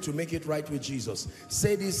too late to make it right with Jesus.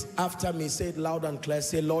 Say this after me. Say it loud and clear.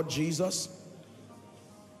 Say, Lord Jesus,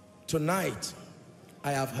 tonight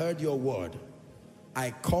I have heard your word.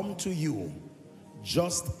 I come to you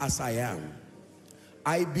just as I am.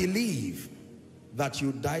 I believe that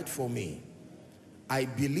you died for me. I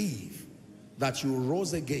believe that you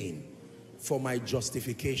rose again for my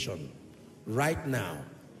justification. Right now,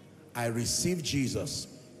 I receive Jesus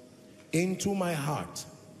into my heart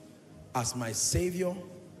as my Savior,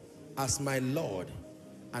 as my Lord,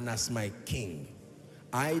 and as my King.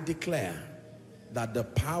 I declare that the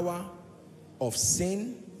power of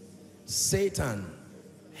sin, Satan,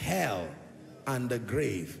 hell, and the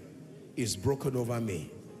grave is broken over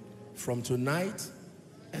me. From tonight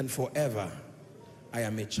and forever, I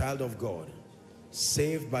am a child of God,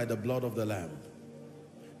 saved by the blood of the Lamb.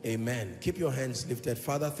 Amen. Keep your hands lifted.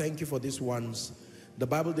 Father, thank you for these ones. The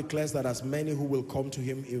Bible declares that as many who will come to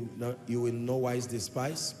him, you will no wise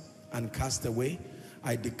despise and cast away.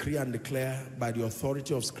 I decree and declare by the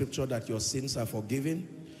authority of Scripture that your sins are forgiven,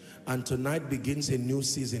 and tonight begins a new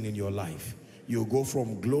season in your life. You go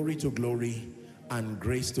from glory to glory and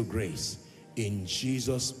grace to grace. In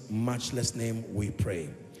Jesus' matchless name we pray.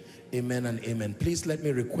 Amen and amen. Please let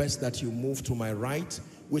me request that you move to my right,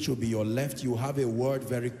 which will be your left. You have a word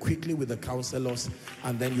very quickly with the counselors,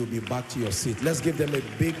 and then you'll be back to your seat. Let's give them a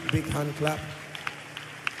big hand clap.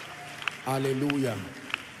 Hallelujah.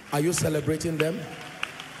 Are you celebrating them?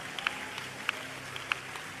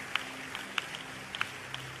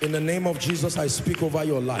 In the name of Jesus, I speak over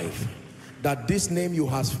your life, that this name you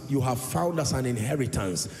have found as an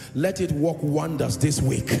inheritance, let it work wonders this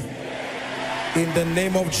week. In the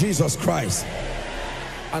name of Jesus Christ.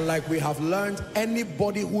 And like we have learned,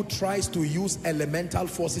 anybody who tries to use elemental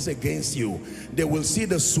forces against you, they will see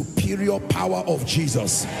the superior power of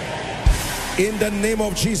Jesus. In the name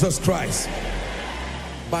of Jesus Christ.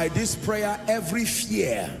 By this prayer, every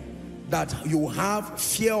fear that you have,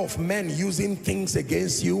 fear of men using things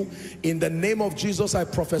against you, in the name of Jesus, I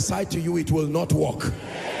prophesy to you, it will not work.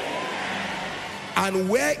 And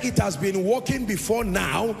where it has been working before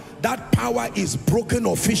now, that power is broken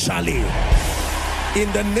officially.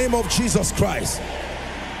 In the name of Jesus Christ.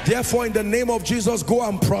 Therefore, in the name of Jesus, go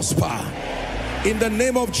and prosper. In the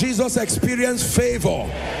name of Jesus, experience favor.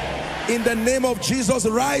 In the name of Jesus,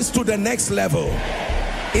 rise to the next level.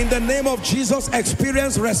 In the name of Jesus,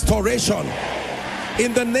 experience restoration.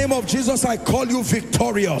 In the name of Jesus, I call you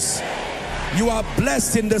victorious. You are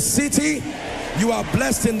blessed in the city. You are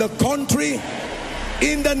blessed in the country.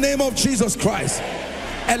 In the name of Jesus Christ.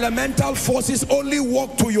 Elemental forces only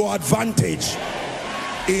work to your advantage.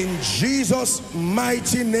 In Jesus'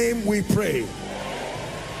 mighty name we pray.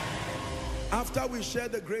 After we share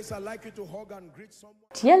the grace, I'd like you to hug and greet someone.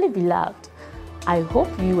 Dearly beloved, I hope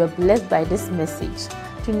you were blessed by this message.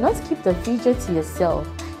 Do not keep the video to yourself.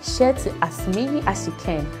 Share to as many as you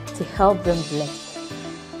can to help them bless.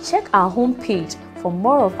 Check our homepage for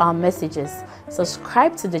more of our messages.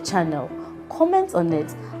 Subscribe to the channel, comment on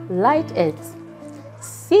it, like it.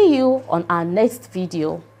 See you on our next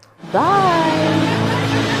video. Bye.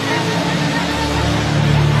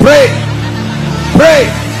 Pray, pray,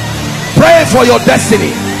 pray for your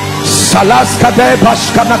destiny.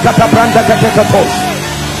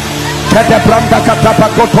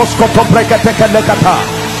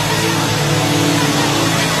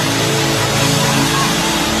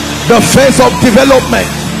 The phase of development.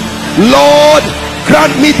 Lord,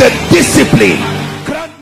 grant me the discipline